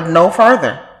come, but no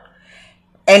further.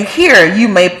 And here you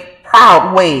may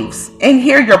proud waves, and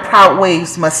here your proud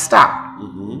waves must stop.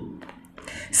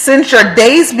 Since your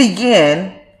days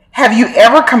begin, have you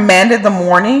ever commanded the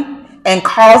morning and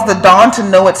caused the dawn to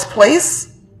know its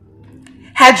place?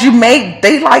 Had you made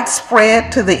daylight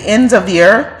spread to the ends of the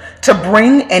earth to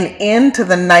bring an end to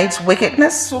the night's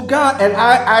wickedness? So God, and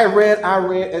I read,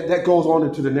 and that goes on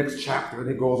into the next chapter, and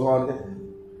it goes on.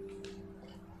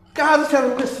 God is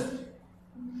telling him, listen,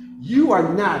 you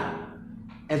are not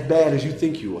as bad as you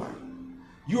think you are.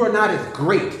 You are not as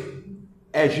great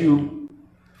as you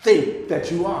think that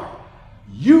you are.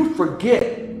 You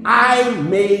forget I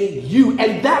made you.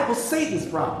 And that was Satan's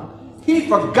problem. He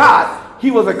forgot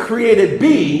he was a created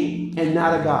being and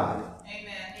not a God.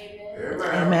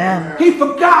 Amen. He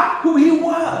forgot who he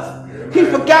was. He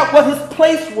forgot what his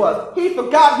place was. He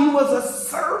forgot he was a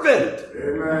servant.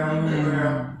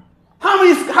 Amen. How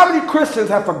many Christians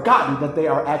have forgotten that they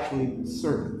are actually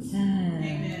servants?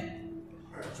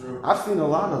 That's true. I've seen a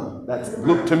lot of them that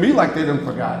look to me like they done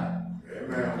forgotten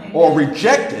Amen. or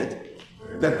rejected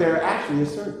that they're actually a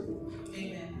servant.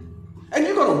 And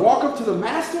you're going to walk up to the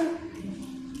master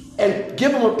and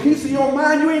give him a piece of your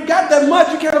mind. You ain't got that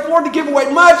much. You can't afford to give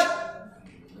away much.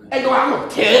 And go, I'm going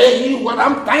to tell you what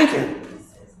I'm thinking.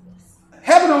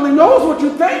 Heaven only knows what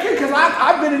you're thinking because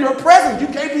I've been in your presence. You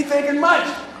can't be thinking much.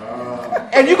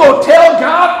 And you're going to tell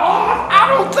God, oh, I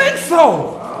don't think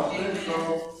so.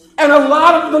 And a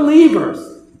lot of believers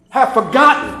have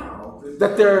forgotten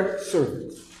that they're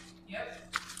servants.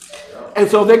 And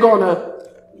so they're going to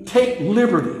take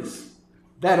liberties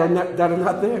that are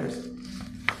not theirs.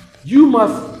 You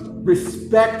must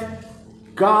respect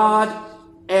God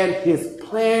and his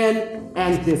plan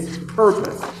and his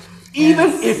purpose,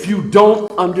 even if you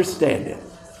don't understand it.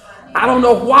 I don't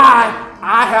know why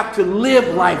I have to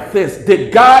live like this.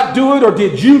 Did God do it or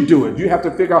did you do it? You have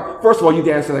to figure out, first of all, you need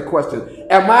to answer that question.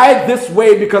 Am I this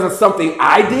way because of something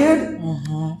I did?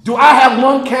 Mm-hmm. Do I have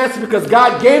lung cancer because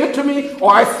God gave it to me,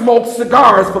 or I smoked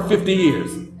cigars for 50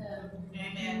 years?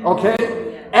 Okay?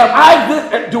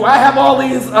 Do I have all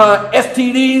these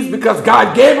STDs because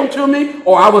God gave them to me,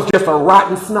 or I was just a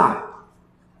rotten snot?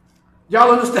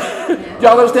 Y'all understand?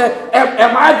 Y'all understand?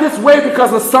 Am I this way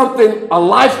because of something, a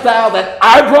lifestyle that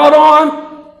I brought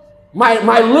on?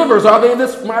 My livers, are they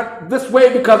this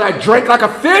way because I drank like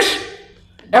a fish?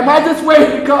 Am I this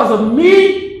way because of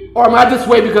me? Or am I this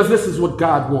way because this is what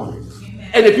God wanted?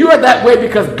 And if you are that way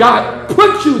because God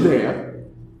put you there,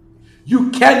 you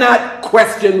cannot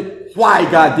question why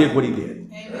God did what he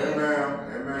did.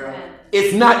 Amen.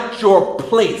 It's not your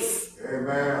place.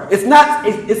 Amen. It's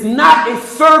not a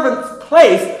servant's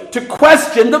place to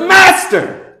question the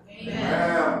master.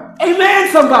 Amen.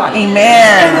 Amen, somebody.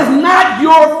 Amen. It is not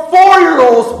your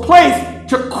 4-year-old's place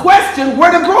to question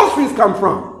where the groceries come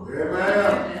from.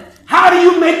 Amen. How do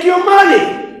you make your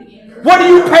money? What are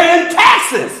you paying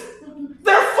taxes?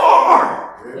 They're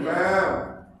for. Amen.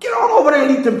 Get on over there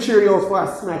and eat them Cheerios before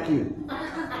I smack you.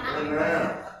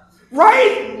 Amen.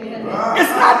 Right?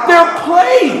 It's not their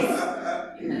place.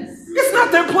 It's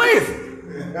not their place.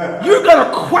 You're going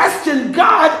to question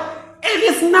God, and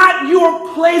it's not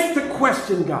your place to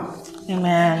question God.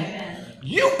 Amen.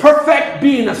 You perfect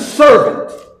being a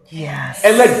servant Yes.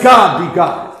 and let God be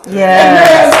God.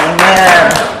 Yes.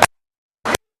 Amen.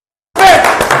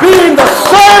 Being the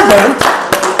servant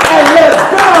and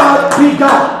let God be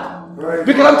God.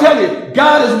 Because I'm telling you,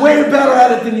 God is way better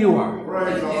at it than you are.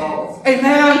 Praise the Lord.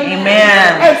 Amen.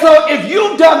 Amen. And so if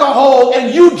you dug a hole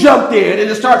and you jumped in and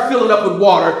it started filling up with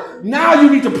water, now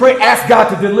you need to pray, ask God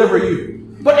to deliver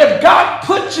you. But if God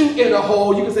put you in a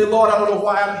hole, you can say, Lord, I don't know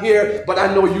why I'm here, but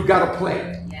I know you got a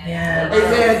plan. Yes.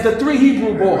 Amen. The 3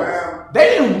 Hebrew boys,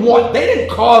 they didn't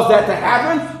cause that to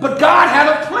happen, but God had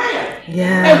a plan.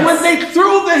 Yes. And when they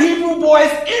threw the Hebrew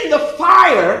boys in the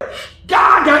fire,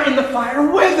 God got in the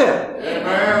fire with them.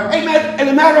 Amen. Amen. And as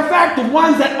a matter of fact, the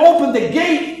ones that opened the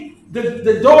gate,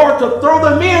 the door to throw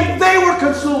them in, they were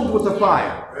consumed with the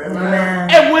fire. Amen.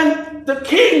 And when the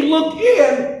king looked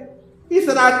in, he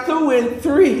said, I threw in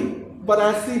 3, but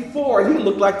I see 4. And he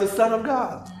looked like the Son of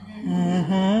God.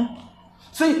 Mm-hmm.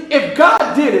 See, if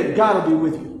God did it, God will be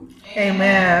with you.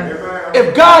 Amen.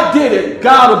 If God did it,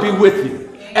 God will be with you.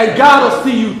 And God will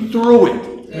see you through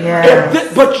it.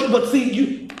 Yes. But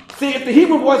see, if the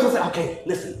Hebrew boys will say, okay,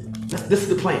 listen, this is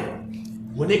the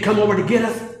plan. When they come over to get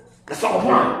us, let's all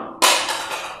run.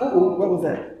 Uh-oh, what was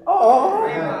that? Oh,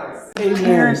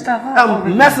 Tearing stuff up.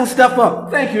 I'm messing stuff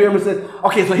up. Thank you, Emma said.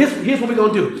 Okay, so here's what we're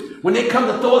going to do. When they come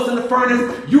to throw us in the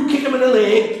furnace, you kick him in the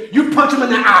leg, you punch him in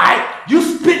the eye, you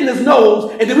spit in his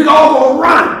nose, and then we all go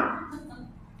run.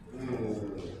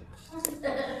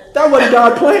 That wasn't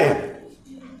God's plan.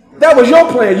 That was your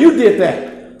plan. You did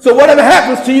that. So whatever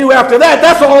happens to you after that,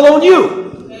 that's all on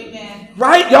you. Amen.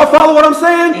 Right? Y'all follow what I'm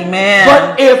saying? Amen.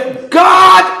 But if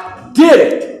God did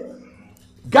it,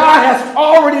 God has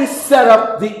already set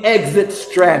up the exit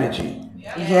strategy.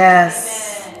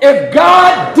 Yes. If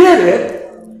God did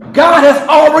it, God has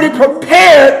already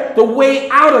prepared the way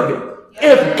out of it.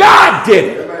 If God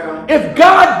did it, If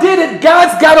God did it,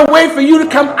 God's got a way for you to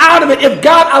come out of it. If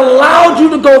God allowed you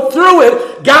to go through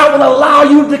it, God will allow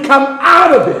you to come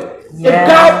out of it. If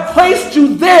God placed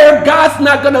you there, God's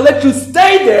not going to let you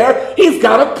stay there. He's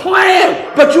got a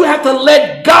plan. But you have to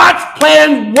let God's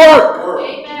plan work.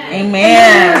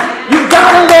 Amen. You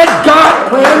got to let God's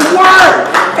plan work.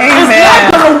 Amen. It's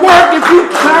not going to work if you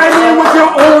chime in with your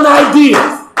own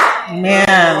ideas.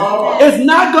 Amen. It's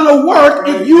not going to work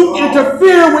if you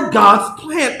interfere with God's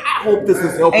plan. I hope this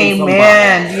is helping somebody.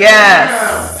 Amen.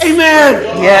 Yes. Amen.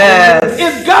 Yes.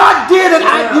 If God did it,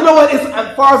 you know what?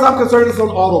 As far as I'm concerned, it's on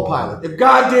autopilot. If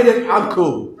God did it, I'm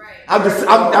cool. I'm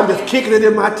just kicking it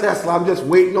in my Tesla. I'm just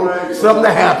waiting on something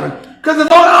to happen. Because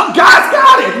God's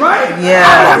got it, right? Yes. I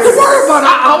don't have to worry about it.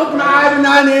 I open the eye every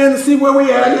now and then and see where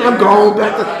we at, and I'm going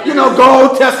back to,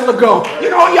 go, Tesla, go.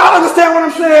 Y'all understand what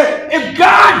I'm saying? If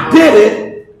God did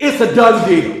it, it's a done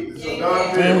deal.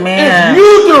 Amen. If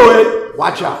you do it,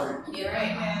 watch out.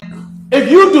 If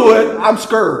you do it, I'm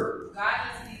scared.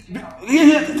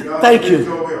 Thank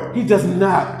you. He does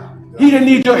not. He didn't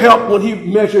need your help when he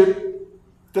measured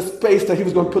the space that he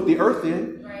was going to put the earth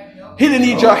in. He didn't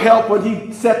need your help when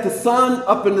he set the sun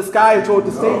up in the sky and told it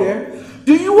to stay there.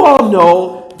 Do you all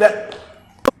know that,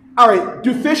 all right,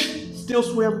 do fish still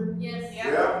swim? Yes.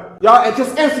 Yeah. Y'all,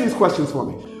 just answer these questions for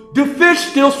me. Do fish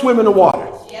still swim in the water?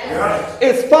 Yes.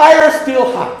 Is fire still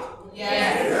hot?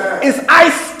 Yes. Is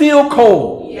ice still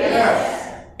cold?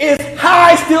 Yes. Is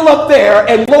high still up there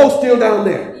and low still down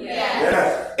there?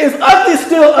 Yes. Is ugly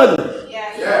still ugly?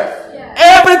 Yes.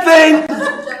 Everything,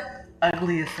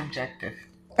 Ugly is subjective.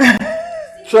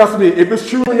 trust me, if it's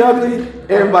truly ugly,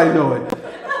 everybody know it.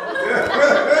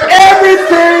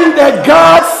 Everything that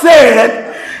God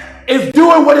said is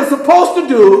doing what it's supposed to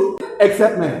do,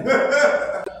 except man.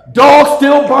 Dogs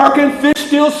still barking, fish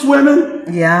still swimming,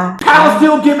 Yeah. cows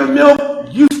still giving milk,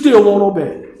 you still won't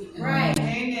obey. Right.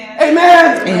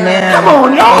 Amen. Amen. Come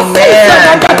on, y'all. Say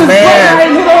something. I got this book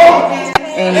right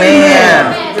here.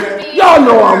 Amen. Y'all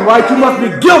know I'm right. You must be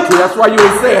guilty. That's why you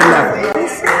ain't saying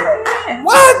nothing.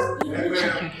 What?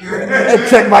 And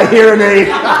check my hearing aid.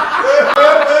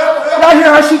 Y'all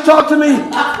hear how she talked to me?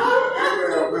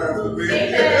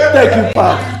 Thank you,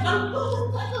 Pop.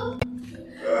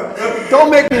 Don't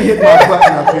make me hit my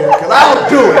button up here, because I'll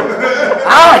do it.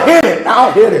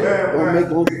 I'll hit it.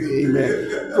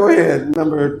 Amen. Go ahead.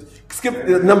 Skip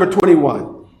number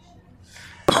 21.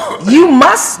 You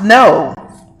must know,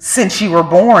 since you were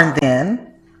born then,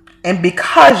 and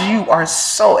because you are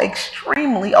so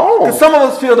extremely old. And some of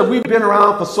us feel that we've been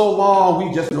around for so long,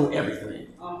 we just know everything.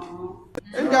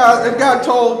 And God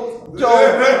told Job,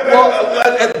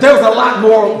 well, there was a lot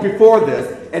more before this,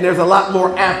 and there's a lot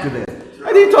more after this.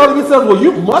 And he told him, he said, well,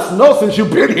 you must know since you've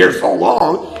been here so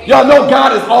long. Y'all know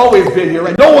God has always been here,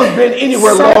 right? No one's been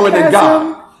anywhere longer than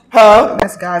God. Huh?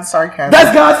 That's God's sarcasm.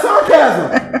 That's God's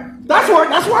sarcasm. That's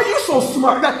why you're so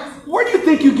smart. Where do you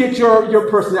think you get your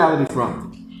personality from?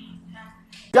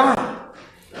 God.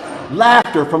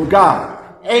 Laughter from God.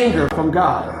 Anger from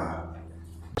God.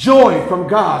 Joy from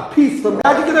God. Peace from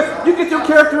God. You get your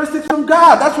characteristics from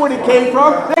God. That's where they came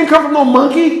from. They didn't come from no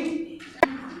monkey.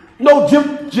 No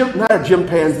not a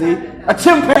chimpanzee. A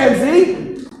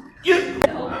chimpanzee.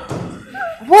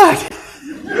 What?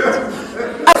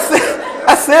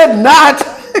 I said not.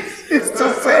 You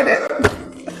still said it.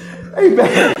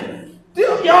 Amen.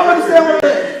 Y'all understand what it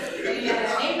is?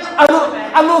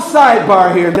 A little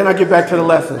sidebar here, and then I get back to the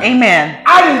lesson. Amen.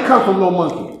 I didn't come from no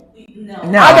monkey.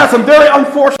 No. I got some very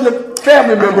unfortunate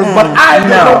family members, but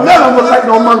none of them look like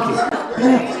no monkey.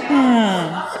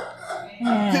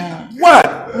 What?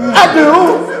 I do.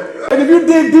 And if you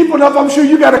dig deep enough, I'm sure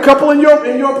you got a couple in your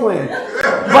plan.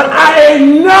 But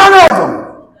none of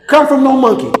them come from no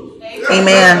monkey.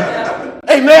 Amen.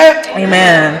 Amen.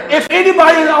 Amen. If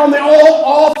anybody is on the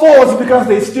all fours, it's because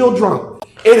they're still drunk.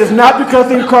 It is not because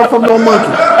they come from no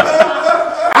monkey.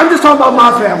 I'm just talking about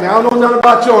my family. I don't know nothing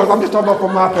about yours. I'm just talking about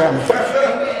from my family.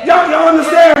 Y'all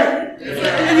understand?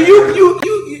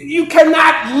 You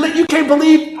can't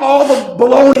believe all the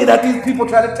baloney that these people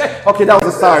try to take. Okay, that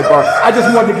was a sidebar. I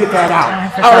just wanted to get that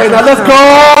out. All right, now let's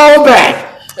go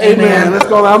back. Amen. Let's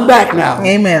go. I'm back now.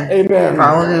 Amen. Amen.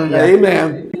 Hallelujah.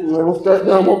 Amen. We'll start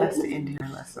now. That's the end of your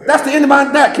lesson. That's the end of my.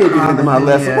 That can't be the end of my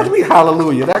lesson. What do you mean,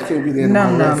 hallelujah? That can't be the end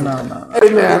of my lesson. No.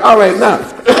 Amen. All right, now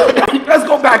let's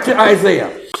go back to Isaiah.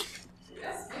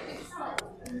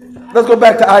 Let's go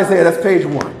back to Isaiah. That's page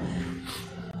 1.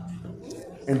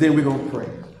 And then we're going to pray.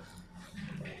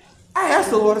 I asked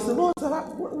the Lord, I said, Lord,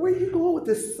 where are you going with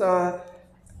this? I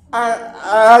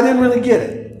didn't really get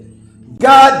it.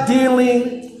 God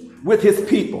dealing with his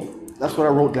people. That's what I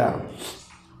wrote down.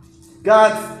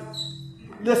 God's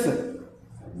Listen,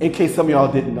 in case some of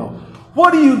y'all didn't know,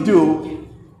 what do you do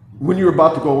when you're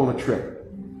about to go on a trip?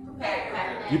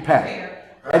 You pack.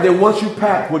 And then once you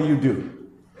pack, what do?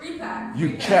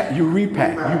 You check, you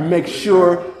repack, you make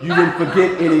sure you didn't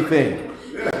forget anything.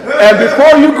 And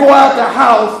before you go out the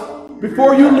house,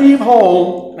 before you leave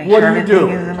home, Make what sure do?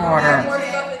 everything is in order.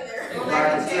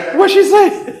 What'd she say?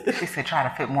 She said try to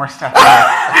fit more stuff in there.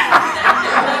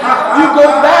 You go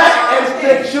back and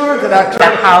make sure that I The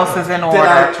turn house is in Did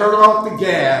I order. turn off the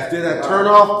gas? Did I turn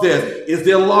off this? Is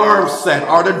the alarm set?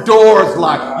 Are the doors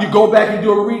locked? You go back and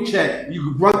do a recheck.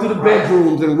 You run through the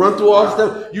bedrooms and run through all the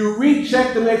stuff. You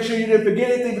recheck to make sure you didn't forget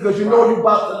anything because you know you're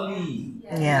about to leave.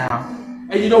 Yeah.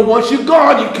 And you know once you're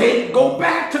gone, you can't go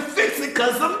back to fix it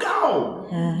because I'm gone.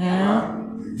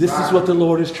 Mm-hmm. This is what the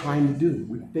Lord is trying to do.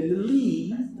 We're finna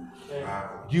leave.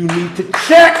 You need to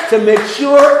check to make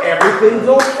sure everything's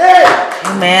okay.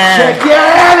 Amen. Check your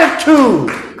attitude.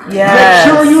 Yes.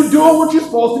 Make sure you're doing what you're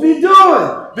supposed to be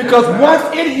doing. Because once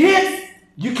it hits,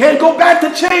 you can't go back to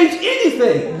change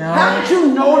anything. No. Haven't you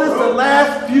noticed the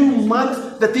last few months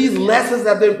that these lessons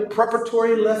have been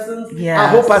preparatory lessons? Yes. I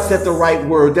hope I said the right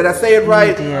word. Did I say it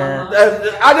right? did.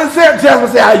 I didn't say it.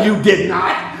 Jasmine said how you did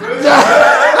not.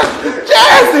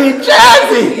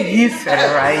 Jazzy. You said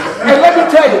it right. Hey, let me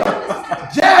tell you,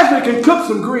 Jasmine can cook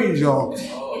some greens, y'all.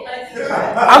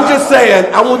 I'm just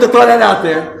saying, I want to throw that out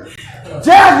there.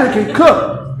 Jasmine can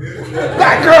cook.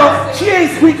 That girl, she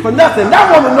ain't sweet for nothing.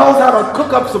 That woman knows how to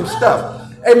cook up some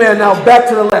stuff. Amen. Now back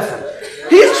to the lesson.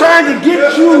 He's trying to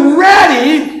get you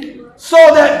ready so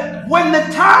that when the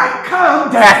time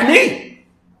comes, Daphne,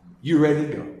 you ready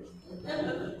to go.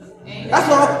 That's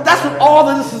what all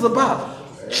of this is about.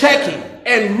 Checking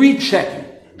and rechecking.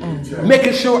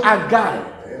 Making sure I got it.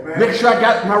 Making sure I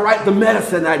got the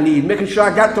medicine I need. Making sure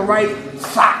I got the right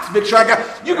socks. Make sure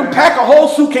you can pack a whole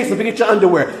suitcase and forget your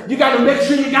underwear. You got to make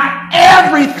sure you got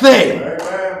everything.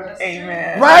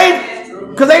 Amen. Right?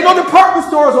 Because ain't no department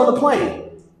stores on the plane.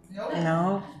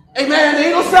 No. Amen. There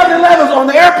ain't no 7-Elevens on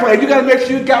the airplane. You got to make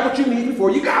sure you got what you need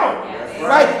before you go.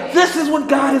 Right? This is what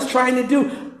God is trying to do.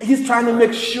 He's trying to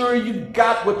make sure you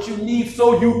got what you need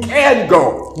so you can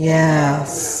go.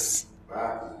 Yes.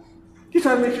 He's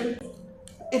trying to make sure.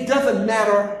 It doesn't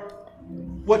matter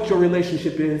what your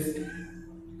relationship is.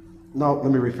 No,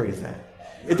 let me rephrase that.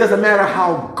 It doesn't matter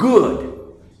how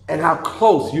good and how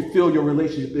close you feel your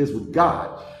relationship is with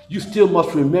God. You still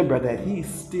must remember that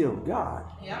He's still God.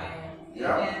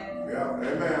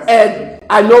 Amen. And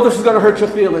I know this is going to hurt your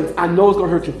feelings. I know it's going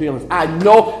to hurt your feelings. I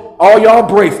know all y'all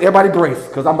brace. Everybody brace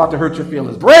because I'm about to hurt your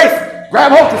feelings. Brace.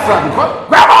 Grab hold to something.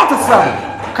 Grab hold to something.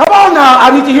 Come on now.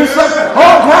 I need to hear something.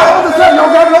 Grab hold to something. No,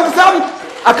 grab hold to something.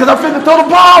 Because I'm finna throw the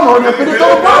bomb on you. I'm finna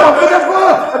throw the bomb. I'm finna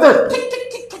blow. Tick, tick,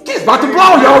 tick, tick, tick. It's about to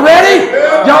blow. Y'all ready?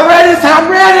 Y'all ready? Say I'm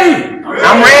ready.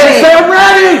 I'm ready. Say I'm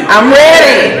ready. I'm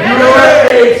ready. You're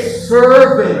a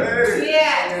servant.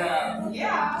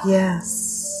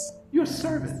 Yes. You're a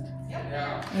servant.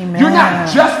 Amen. You're not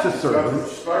just a servant,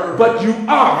 but you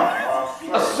are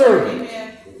a servant.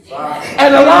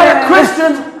 And a lot of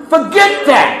Christians forget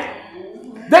that.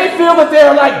 They feel that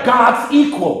they're like God's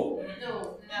equal.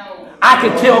 I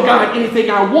can tell God anything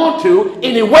I want to,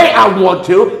 any way I want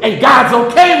to, and God's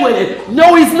okay with it.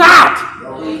 No, He's not.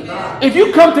 If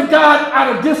you come to God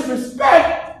out of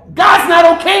disrespect, God's not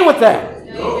okay with that.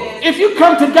 If you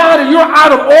come to God and you're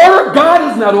out of order, God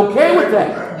is not okay with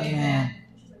that. Amen.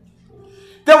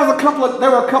 There were a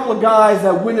couple of guys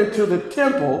that went into the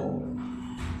temple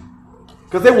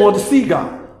because they wanted to see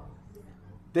God.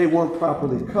 They weren't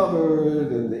properly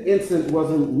covered, and the incense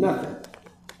wasn't nothing.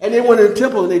 And they went in the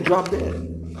temple and they dropped dead.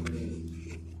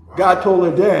 God told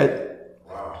their dad,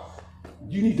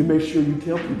 you need to make sure you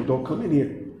tell people don't come in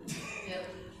here.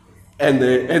 And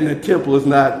the temple is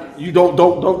not, you don't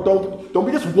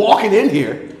be just walking in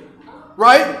here.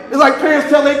 Right? It's like parents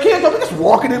tell their kids, don't be just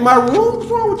walking in my room. What's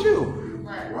wrong with you?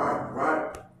 Right.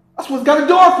 That's what it's got a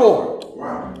door for.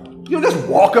 Right. You don't just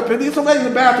walk up in there. Somebody in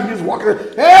the bathroom, you just walk in.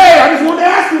 Hey, I just want to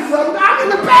ask you something. I'm in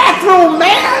the bathroom,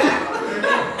 man.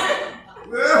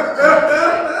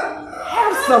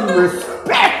 Have some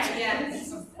respect.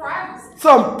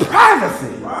 Some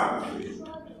privacy.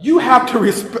 You have to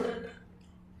respect.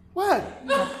 What? You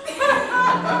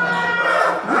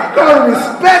gotta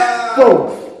respect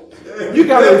folks. You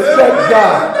gotta respect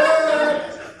God.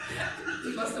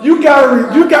 You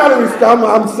gotta respect.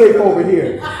 I'm safe over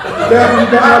here.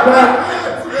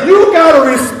 You gotta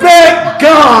respect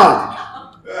God.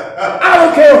 I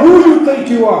don't care who you think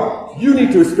you are. You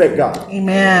need to respect God.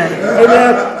 Amen.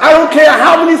 Amen. I don't care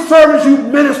how many sermons you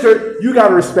ministered. You got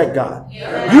to respect God.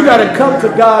 You got to come to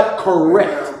God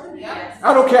correct.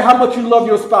 I don't care how much you love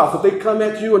your spouse. If they come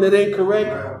at you and it ain't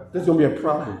correct, there's going to be a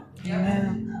problem.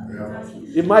 Amen.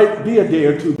 It might be a day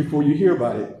or two before you hear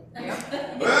about it.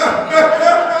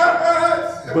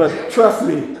 But trust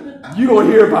me, you're going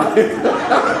to hear about it.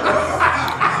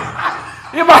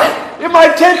 It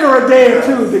might take her a day or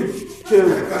two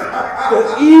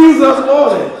to ease up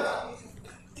on it.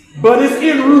 But it's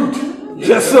en route,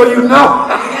 just so you know.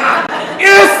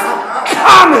 It's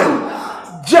coming,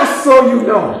 just so you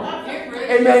know.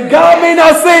 Amen. God may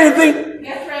not say anything.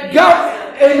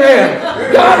 Amen.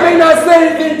 God may not say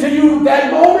anything to you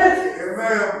that moment,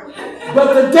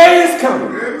 but the day is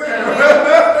coming.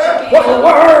 What the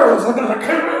words are going to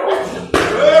come out.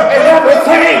 And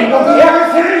everything will be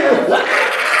everything.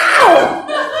 Wow!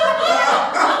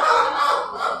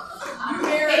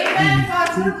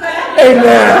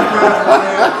 Amen.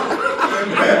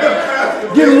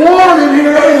 Getting warm in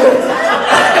here, ain't it?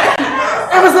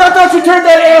 Emerson, I thought you turned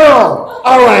that arrow.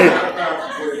 All right.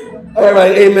 All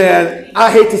right, amen.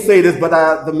 I hate to say this, but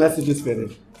the message is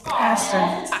finished. Pastor,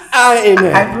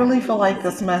 Amen. I really feel like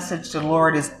this message, the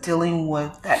Lord is dealing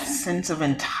with that sense of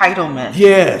entitlement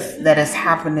Yes. that has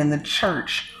happened in the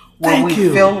church, where Thank we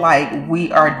you. feel like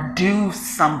we are due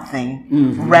something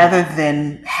rather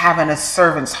than having a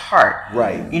servant's heart.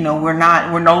 Right. You know, we're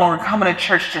no longer coming to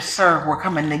church to serve. We're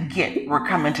coming to get. We're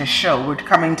coming to show. We're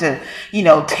coming to,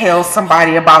 tell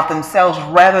somebody about themselves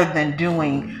rather than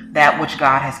doing that which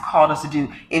God has called us to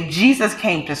do. If Jesus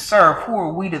came to serve, who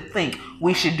are we to think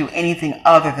we should do anything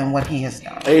other than what he has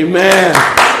done? Amen.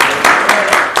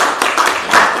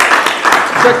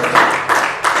 The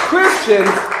Christians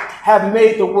have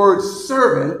made the word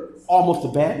servant almost a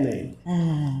bad name.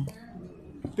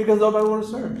 Because nobody wants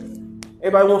to serve.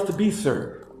 Everybody wants to be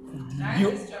served.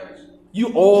 You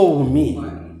owe me.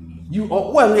 You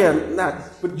owe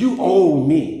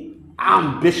me.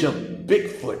 I'm Bishop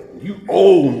Bigfoot. You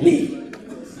owe me.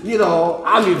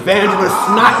 I'm Evangelist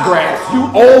Snodgrass. You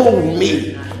owe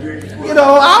me. I don't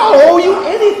owe you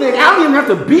anything. I don't even have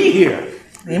to be here.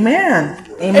 Amen.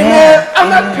 Amen. I'm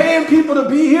not paying people to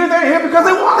be here. They're here because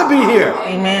they want to be here.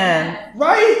 Amen.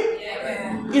 Right?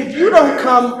 If you don't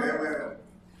come,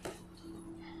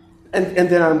 and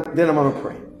then I'm gonna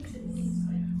pray.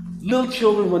 Little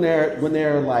children when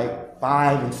they're like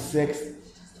 5 and 6,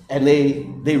 and they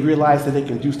realize that they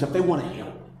can do stuff, they want to help.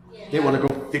 They want to go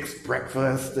fix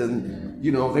breakfast, and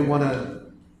they want to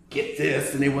get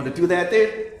this and they want to do that.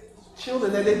 They're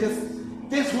children that they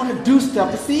just want to do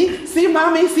stuff. See,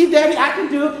 mommy, see, daddy, I can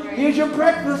do it. Here's your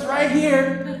breakfast right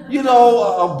here. A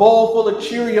bowl full of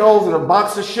Cheerios and a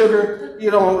box of sugar,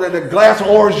 and a glass of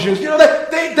orange juice.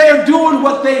 They're doing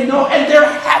what they know, and they're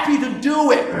happy to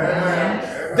do it.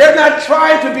 They're not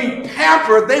trying to be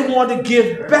pampered. They want to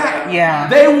give back. Yeah.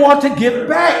 They want to give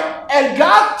back. And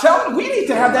God telling we need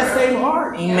to have that same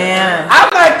heart. Amen. I'm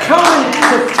not coming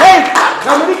to take, I'm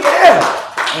coming to give.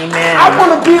 Amen. I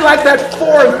want to be like that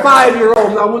 4 and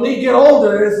 5-year-old. Now, when they get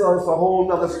older, it's a whole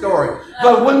nother story.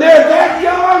 But when they're that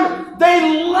young,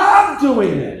 they love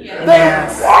doing it. They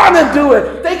want to do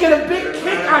it. They get a big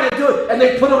kick out of doing it. And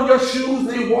they put on your shoes,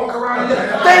 they walk around. They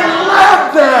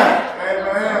love that.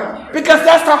 Because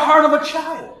that's the heart of a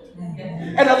child.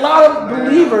 And a lot of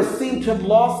believers seem to have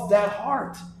lost that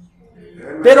heart.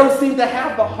 They don't seem to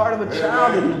have the heart of a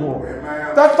child anymore.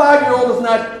 That 5-year-old is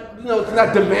not, it's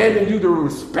not demanding you to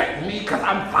respect me because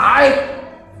I'm 5.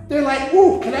 They're like,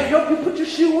 ooh, can I help you put your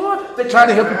shoe on? They're trying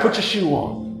to help you put your shoe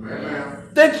on.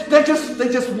 They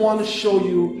just want to show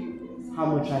you how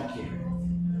much I care.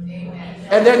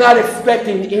 And they're not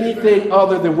expecting anything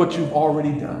other than what you've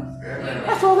already done.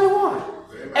 That's all they want.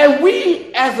 And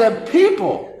we, as a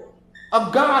people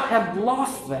of God, have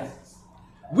lost that.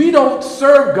 We don't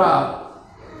serve God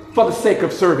for the sake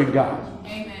of serving God.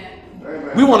 Amen.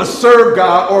 We want to serve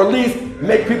God, or at least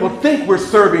make people think we're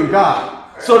serving God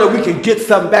so that we can get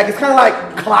something back. It's kind of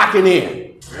like clocking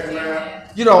in. Amen.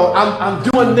 I'm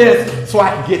doing this so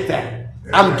I can get that.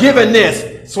 I'm giving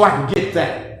this so I can get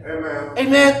that. Amen.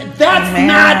 Amen.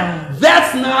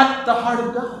 That's not the heart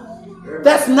of God.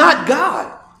 That's not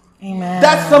God. Amen.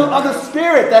 That's some other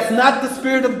spirit. That's not the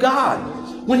spirit of God.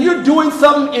 When you're doing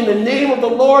something in the name of the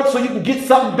Lord so you can get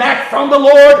something back from the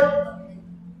Lord,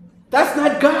 that's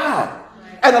not God.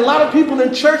 And a lot of people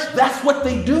in church, that's what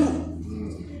they do.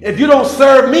 If you don't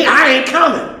serve me, I ain't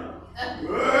coming.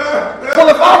 Well,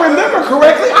 if I remember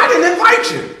correctly, I didn't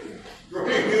invite you.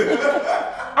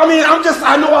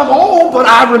 I know I'm old, but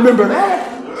I remember that.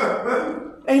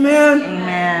 Amen?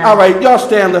 Amen. All right, y'all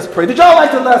stand, let's pray. Did y'all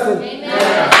like the lesson?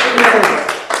 Amen. Amen.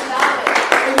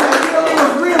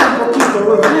 It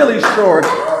was really short.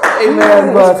 Amen.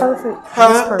 It But was perfect.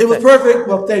 huh? It was perfect.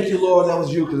 Well, thank you, Lord. That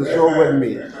was you, because it sure wasn't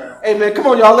me. Amen. Come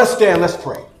on, y'all. Let's stand. Let's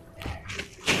pray.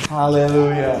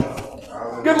 Hallelujah.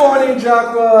 Good morning,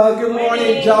 Jaqua. Good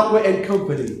morning, Jaqua and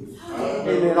company.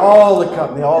 Amen. All the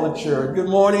company, all the church. Good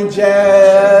morning,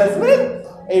 Jasmine.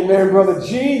 Amen, Brother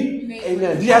G.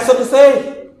 Amen. Do you have something to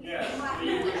say? Yeah.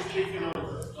 You were speaking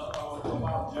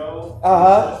about Job.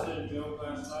 Uh-huh. I listened to Job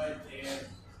last night, and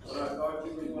what I thought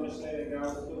you were going to say that God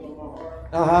was putting on my heart.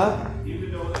 Uh-huh.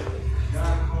 Even though that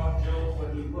God called Job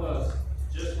what he was,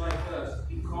 just like us,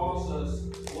 he calls us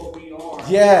what we are.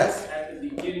 Yes. At the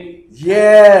beginning.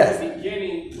 Yes. At the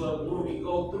beginning, but when we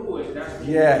go through it, that's when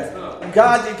Yes. we become.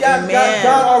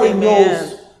 God already Amen.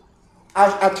 knows.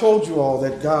 I told you all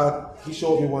that God, he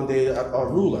showed me one day a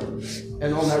ruler.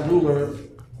 And on that ruler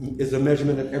is a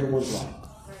measurement of everyone's life.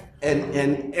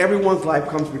 And everyone's life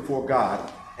comes before God.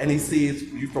 And he sees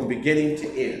you from beginning to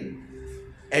end.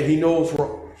 And he knows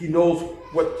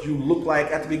what you look like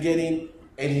at the beginning.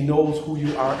 And he knows who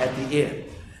you are at the end.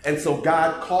 And so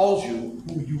God calls you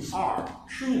who you are,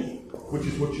 truly, which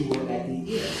is what you were at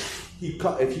the end.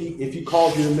 If he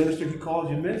calls you a minister, he calls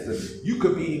you a minister. You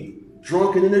could be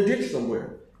drunken in a ditch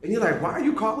somewhere. And you're like, why are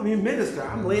you calling me a minister?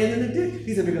 I'm laying in a ditch.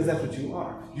 He said, because that's what you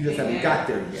are. You just haven't got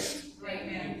there yet.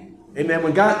 Amen. Amen.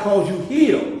 When God calls you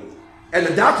healed, and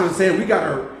the doctor is saying, we got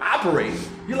to operate.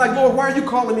 You're like, Lord, why are you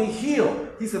calling me healed?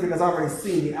 He said, because I've already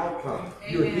seen the outcome.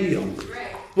 You're healed.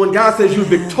 When God says you're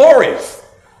victorious,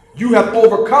 you have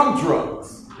overcome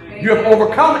drugs. You have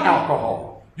overcome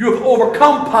alcohol. You have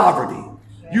overcome poverty.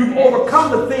 You've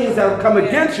overcome the things that have come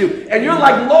against you. And you're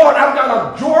like, Lord, I've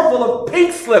got a drawer full of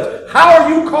pink slips. How are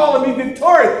you calling me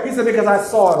victorious? He said, because I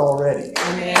saw it already.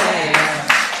 Amen.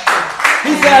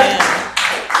 He said,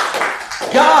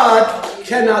 God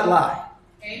cannot lie.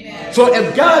 Amen. So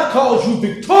if God calls you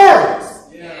victorious,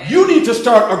 you need to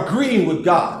start agreeing with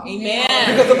God. Amen.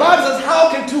 Because the Bible says, how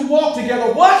can two walk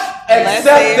together? What?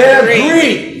 Except they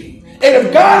agree. And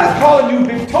if God is calling you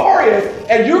victorious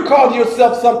and you're calling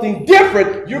yourself something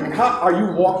different, are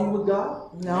you walking with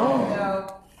God? No.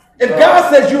 If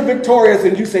God says you're victorious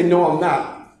and you say, no, I'm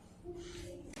not,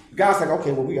 God's like,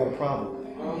 okay, well, we got a problem.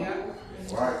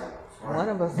 Right. One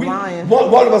of us lying.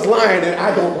 One of us lying and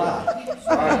I don't lie.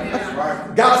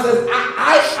 Right. God says,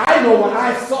 I know what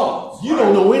I saw. You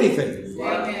don't know anything.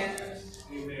 Amen.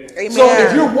 So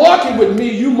if you're walking with me,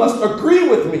 you must agree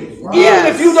with me. Right. Even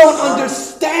if you don't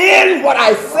understand what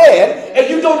I said and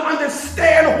you don't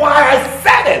understand why I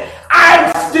said it,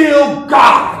 I'm still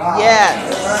God.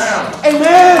 Yes.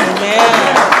 Amen.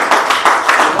 Amen.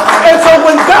 And so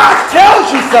when God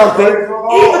tells you something,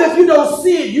 even if you don't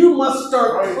see it, you must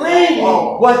start claiming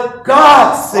what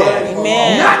God said.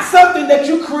 Amen. Not something that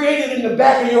you created in the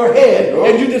back of your head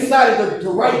and you decided to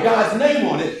write God's name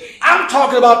on it. I'm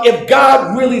talking about if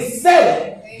God really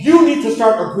said it, you need to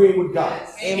start agreeing with God.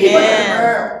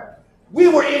 Amen. We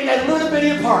were in that little bitty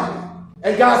apartment,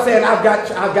 and God said, I've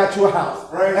got you a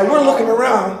house. And we're looking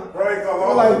around.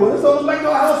 We're like, well, this doesn't make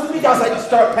no house to me. God said,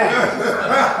 start packing.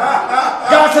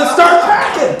 God said, start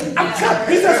packing.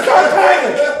 He said, start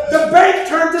packing. The bank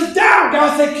turned us down.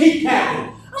 God said, keep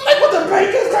packing. I'm like, what the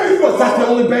bank is turning? He goes, that's the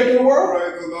only bank in the world?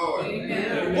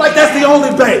 Like, that's the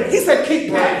only bank. He said, keep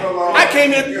packing. I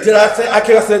came in. I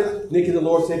said, Nikki, the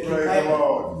Lord said, keep packing.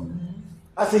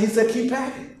 I said, he said, keep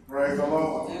packing. Praise the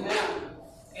Lord.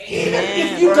 Even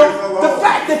if you don't, the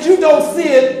fact that you don't see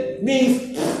it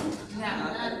means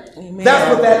that's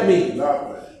what that means.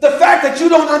 The fact that you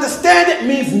don't understand it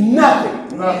means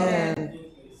nothing.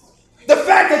 The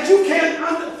fact that you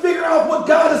can't figure out what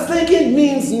God is thinking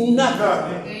means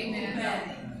nothing.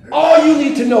 All you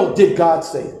need to know, did God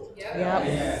say it?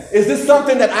 Yep. Is this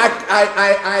something that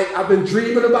I've been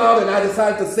dreaming about and I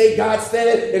decided to say God said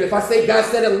it, and if I say God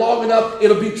said it long enough,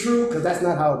 it'll be true? Because that's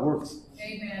not how it works.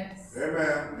 Amen.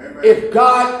 If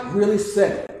God really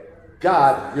said it,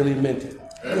 God really meant it.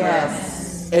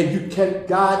 Yes. And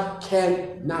God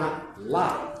cannot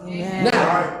lie. Amen. Now,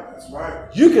 That's right.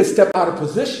 you can step out of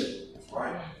position That's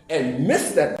right. and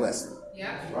miss that blessing.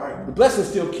 That's right. The blessing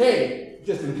still came, it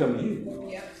just didn't come to you.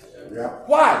 Yeah.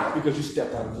 Why? Because you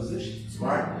stepped out of position. That's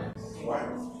right. That's right.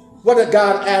 What did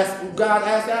God ask? God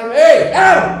asked Adam, hey,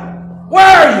 Adam, where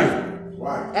are you?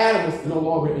 Right. Adam was no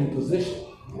longer in position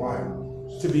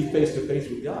to be face to face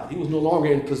with God. He was no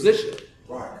longer in position.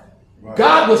 Right.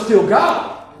 God was still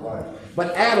God. Right.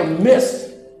 But Adam missed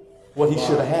what he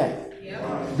should have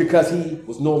had because he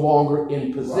was no longer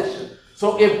in position.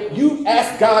 So if you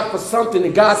ask God for something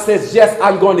and God says, yes,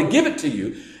 I'm going to give it to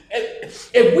you,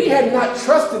 if we had not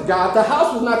trusted God, the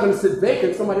house was not going to sit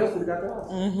vacant. Somebody else would have got the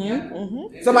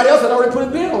house. Somebody else had already put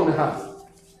a bid on the house.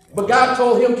 But God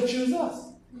told him to choose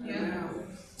us.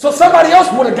 So somebody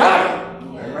else would have got it.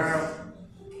 Amen.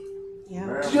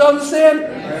 Yeah. Do you understand?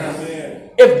 Amen.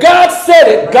 If God said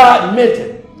it, God meant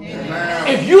it. Amen.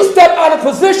 If you step out of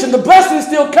position, the blessing is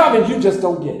still coming. You just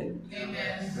don't get it.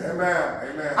 Amen.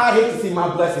 Amen. I hate to see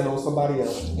my blessing on somebody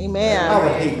else. Amen. I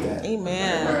would hate that.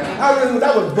 Amen.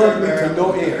 That would bug me to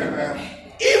no end.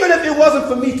 Even if it wasn't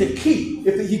for me to keep,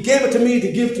 if he gave it to me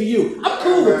to give to you, I'm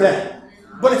cool with that.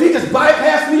 But if he just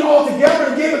bypassed me altogether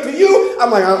and gave it to you, I'm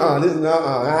like, I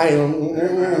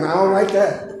don't like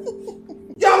that.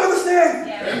 Y'all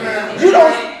understand? You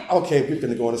don't. Okay, we're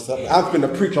finna go into something. I'm finna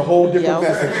preach a whole different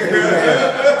message.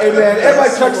 Amen. Amen.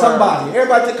 Everybody touch somebody.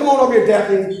 Everybody, come on over here,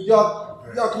 Daphne. Y'all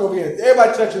come over here.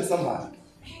 Everybody touching somebody.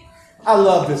 I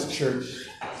love this church.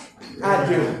 I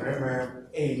do. Amen.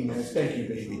 Amen. Thank you,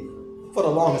 baby. For the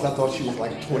longest, I thought she was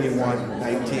like 21,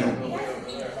 19.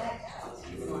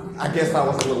 I guess I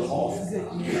was a little off.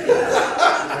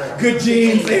 Good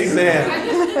genes, amen.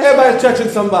 Everybody touching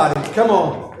somebody. Come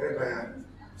on. Amen.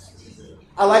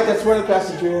 I like that sweater,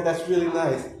 Pastor Dre. That's really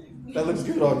nice. That looks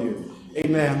good on you.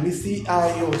 Amen. Missy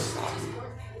Ayos.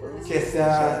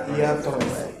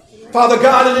 Father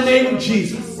God, in the name of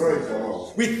Jesus, Praise the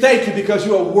Lord. we thank you because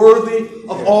you are worthy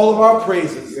of all of our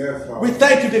praises. Yes, Lord. We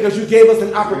thank you because you gave us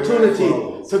an opportunity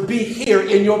to be here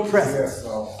in your presence. Yes,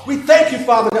 Lord. We thank you,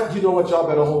 Father God. You know what? Y'all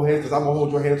better hold hands because I'm going to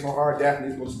hold your hand so hard.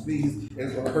 Daphne's going to squeeze and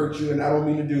it's going to hurt you. And I don't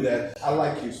mean to do that. I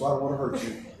like you, so I don't want to hurt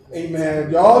you.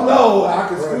 Amen. Y'all know I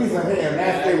can squeeze a hand.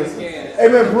 That's famous.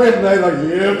 Amen. Brent, like,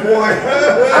 yeah, boy.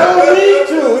 I don't mean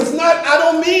to. It's not, I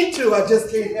don't mean to. I just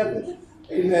can't help it.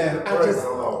 Amen.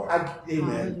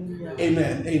 Amen.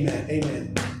 Amen. Amen.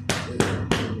 Amen.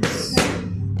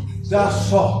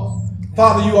 That's all.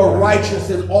 Father, you are righteous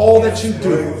in all that you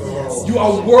do. You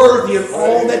are worthy in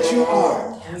all that you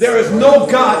are. There is no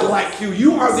God like you.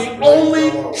 You are the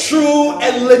only true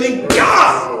and living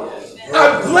God.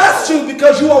 I bless you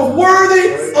because you are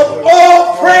worthy of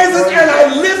all praises and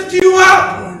I lift you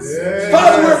up.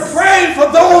 Father, we're praying for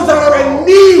those that are in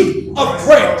need of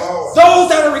prayer. Those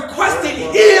that are requesting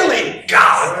healing.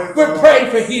 God, we're praying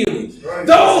for healing.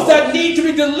 Those that need to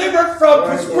be delivered from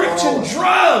prescription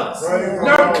drugs,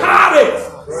 narcotics,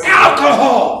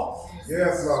 alcohol,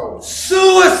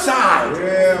 suicide.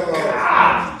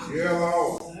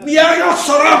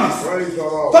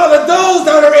 Father, those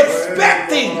that are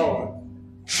expecting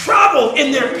trouble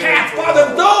in their path.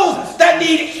 Father, those that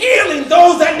need healing,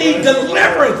 those that need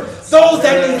deliverance, those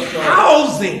that need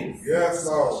housing,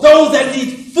 those that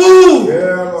need food.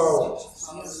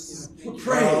 We're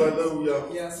praying.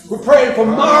 We're praying for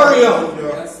Mario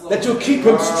that you'll keep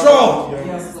him strong,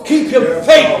 keep him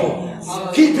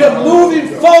faithful, keep him moving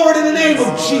forward in the name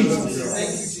of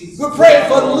Jesus. We're praying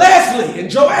for Leslie and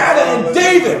Joanna and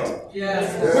David.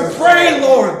 We're praying,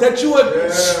 Lord, that you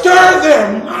would stir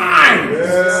their minds,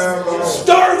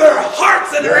 stir their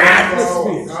hearts and their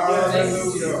atmosphere.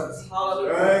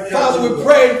 Father, we're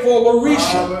praying for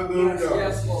Marisha.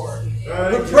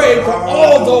 We're praying for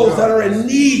all those that are in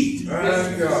need.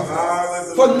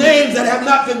 For names that have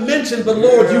not been mentioned, but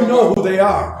Lord, you know who they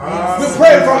are. We're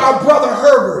praying for our brother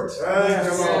Herbert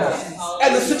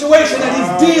and the situation that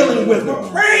he's dealing with. We're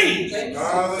praying.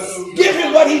 Give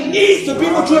him what he needs to be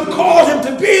what you have called him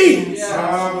to be.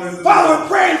 Father, we're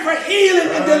praying for healing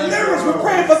and deliverance. We're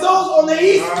praying for those on the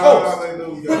East Coast.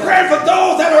 We're praying for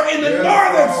those that are in the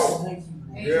Northern.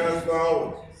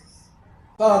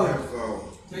 Father,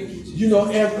 you know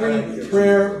every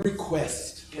prayer request.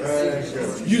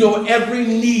 You know every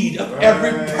need of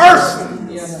every person.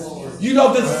 You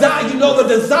know the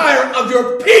desire of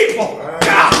your people.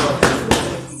 God.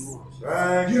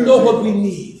 You know what we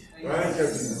need.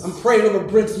 I'm praying over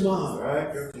Brent's mom.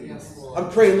 I'm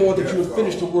praying, Lord, that you would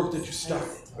finish the work that you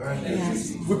started.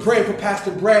 We're praying for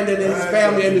Pastor Brandon and his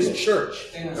family and his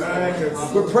church.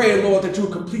 We're praying, Lord, that you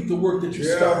will complete the work that you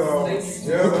started.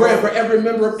 We're praying for every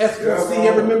member of SLC,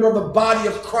 every member of the body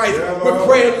of Christ. We're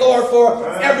praying, Lord, for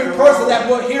every person that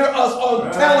will hear us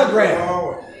on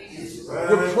Telegram.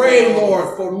 We're praying,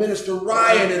 Lord, for Minister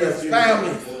Ryan and his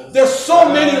family. There's so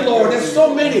many, Lord. There's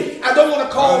so many. I don't want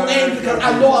to call names because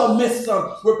I know I'll miss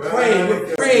some. We're praying,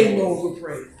 Lord. We're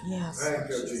praying.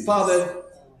 Yes. Father,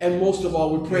 and most of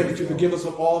all, we pray that you forgive us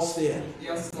of all sin.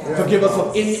 Forgive us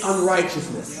of any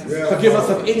unrighteousness. Forgive us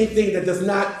of anything that does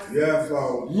not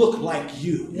look like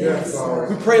you.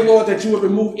 We pray, Lord, that you would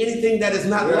remove anything that is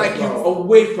not like you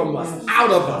away from us, out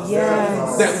of us.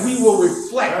 That we will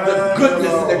reflect the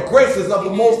goodness and the graces of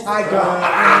the Most High God.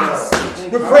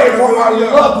 We're praying for our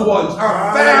loved ones,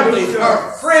 our families,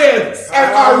 our friends,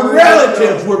 and our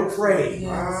relatives. We're praying.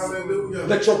 Hallelujah.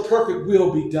 Let your perfect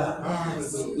will be done.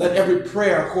 Hallelujah. Let every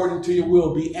prayer according to your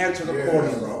will be answered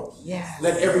accordingly. Yes.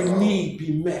 Let every need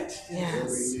be met.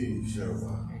 Yes.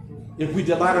 If we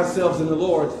delight ourselves in the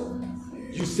Lord,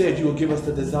 you said you will give us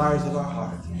the desires of our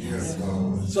heart. Yes,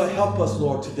 Lord. So help us,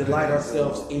 Lord, to delight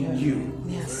ourselves in you,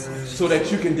 Yes. so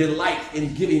that you can delight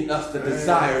in giving us the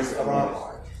desires of our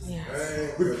heart.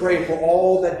 Yes. We pray for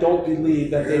all that don't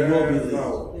believe that they will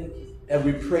believe. And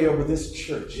we pray over this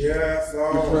church. Yes, We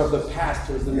pray Lord. over the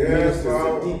pastors and the Yes, ministers,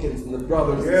 Lord. the deacons and the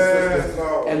brothers Yes, and sisters,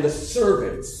 Lord. and the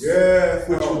servants, Yes,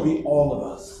 which will Lord. be all of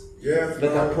us. Yes,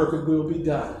 Let thy Lord. perfect will be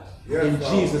done. Yes, In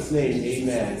Lord. Jesus' name,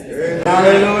 amen. Amen.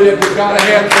 Hallelujah. Give God a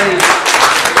hand praise.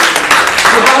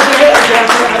 Give God a hand,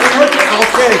 Pastor. I didn't hear you.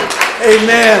 Okay.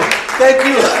 Amen. Thank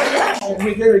you.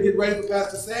 We're going to get ready for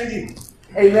Pastor Sandy.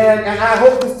 Amen. And I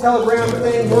hope this telegram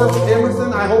thing works,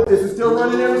 Emerson. I hope this is still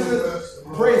running, Emerson.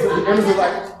 Praise it. Emerson's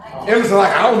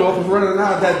like, I don't know if it's running or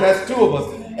not. That's two of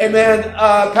us. Amen.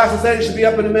 Pastor Sandy should be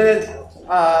up in a minute.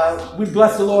 We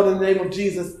bless the Lord in the name of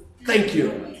Jesus. Thank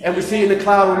you. And we see you in the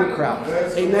cloud or in the crowd.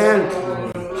 Amen.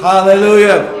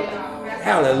 Hallelujah.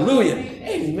 Hallelujah.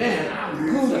 Amen. I'm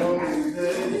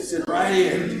good. Sit right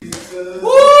here.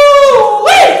 Woo!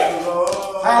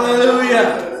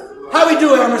 Hallelujah. How we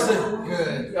doing, Emerson?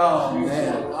 Good. Oh,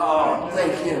 man. Oh,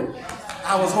 thank you.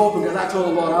 I was hoping, because I told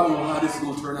the Lord, I don't know how this is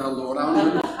going to turn out, Lord.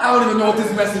 I don't even know what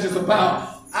this message is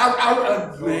about.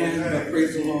 Man,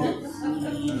 praise the Lord.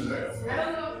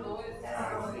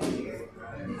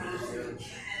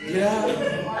 Yeah.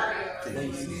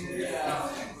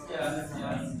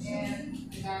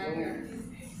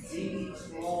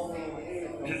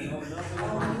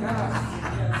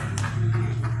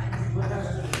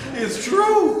 It's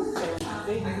true.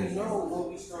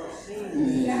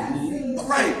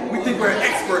 Right. We think we're an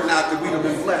expert now that we've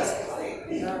been blessed.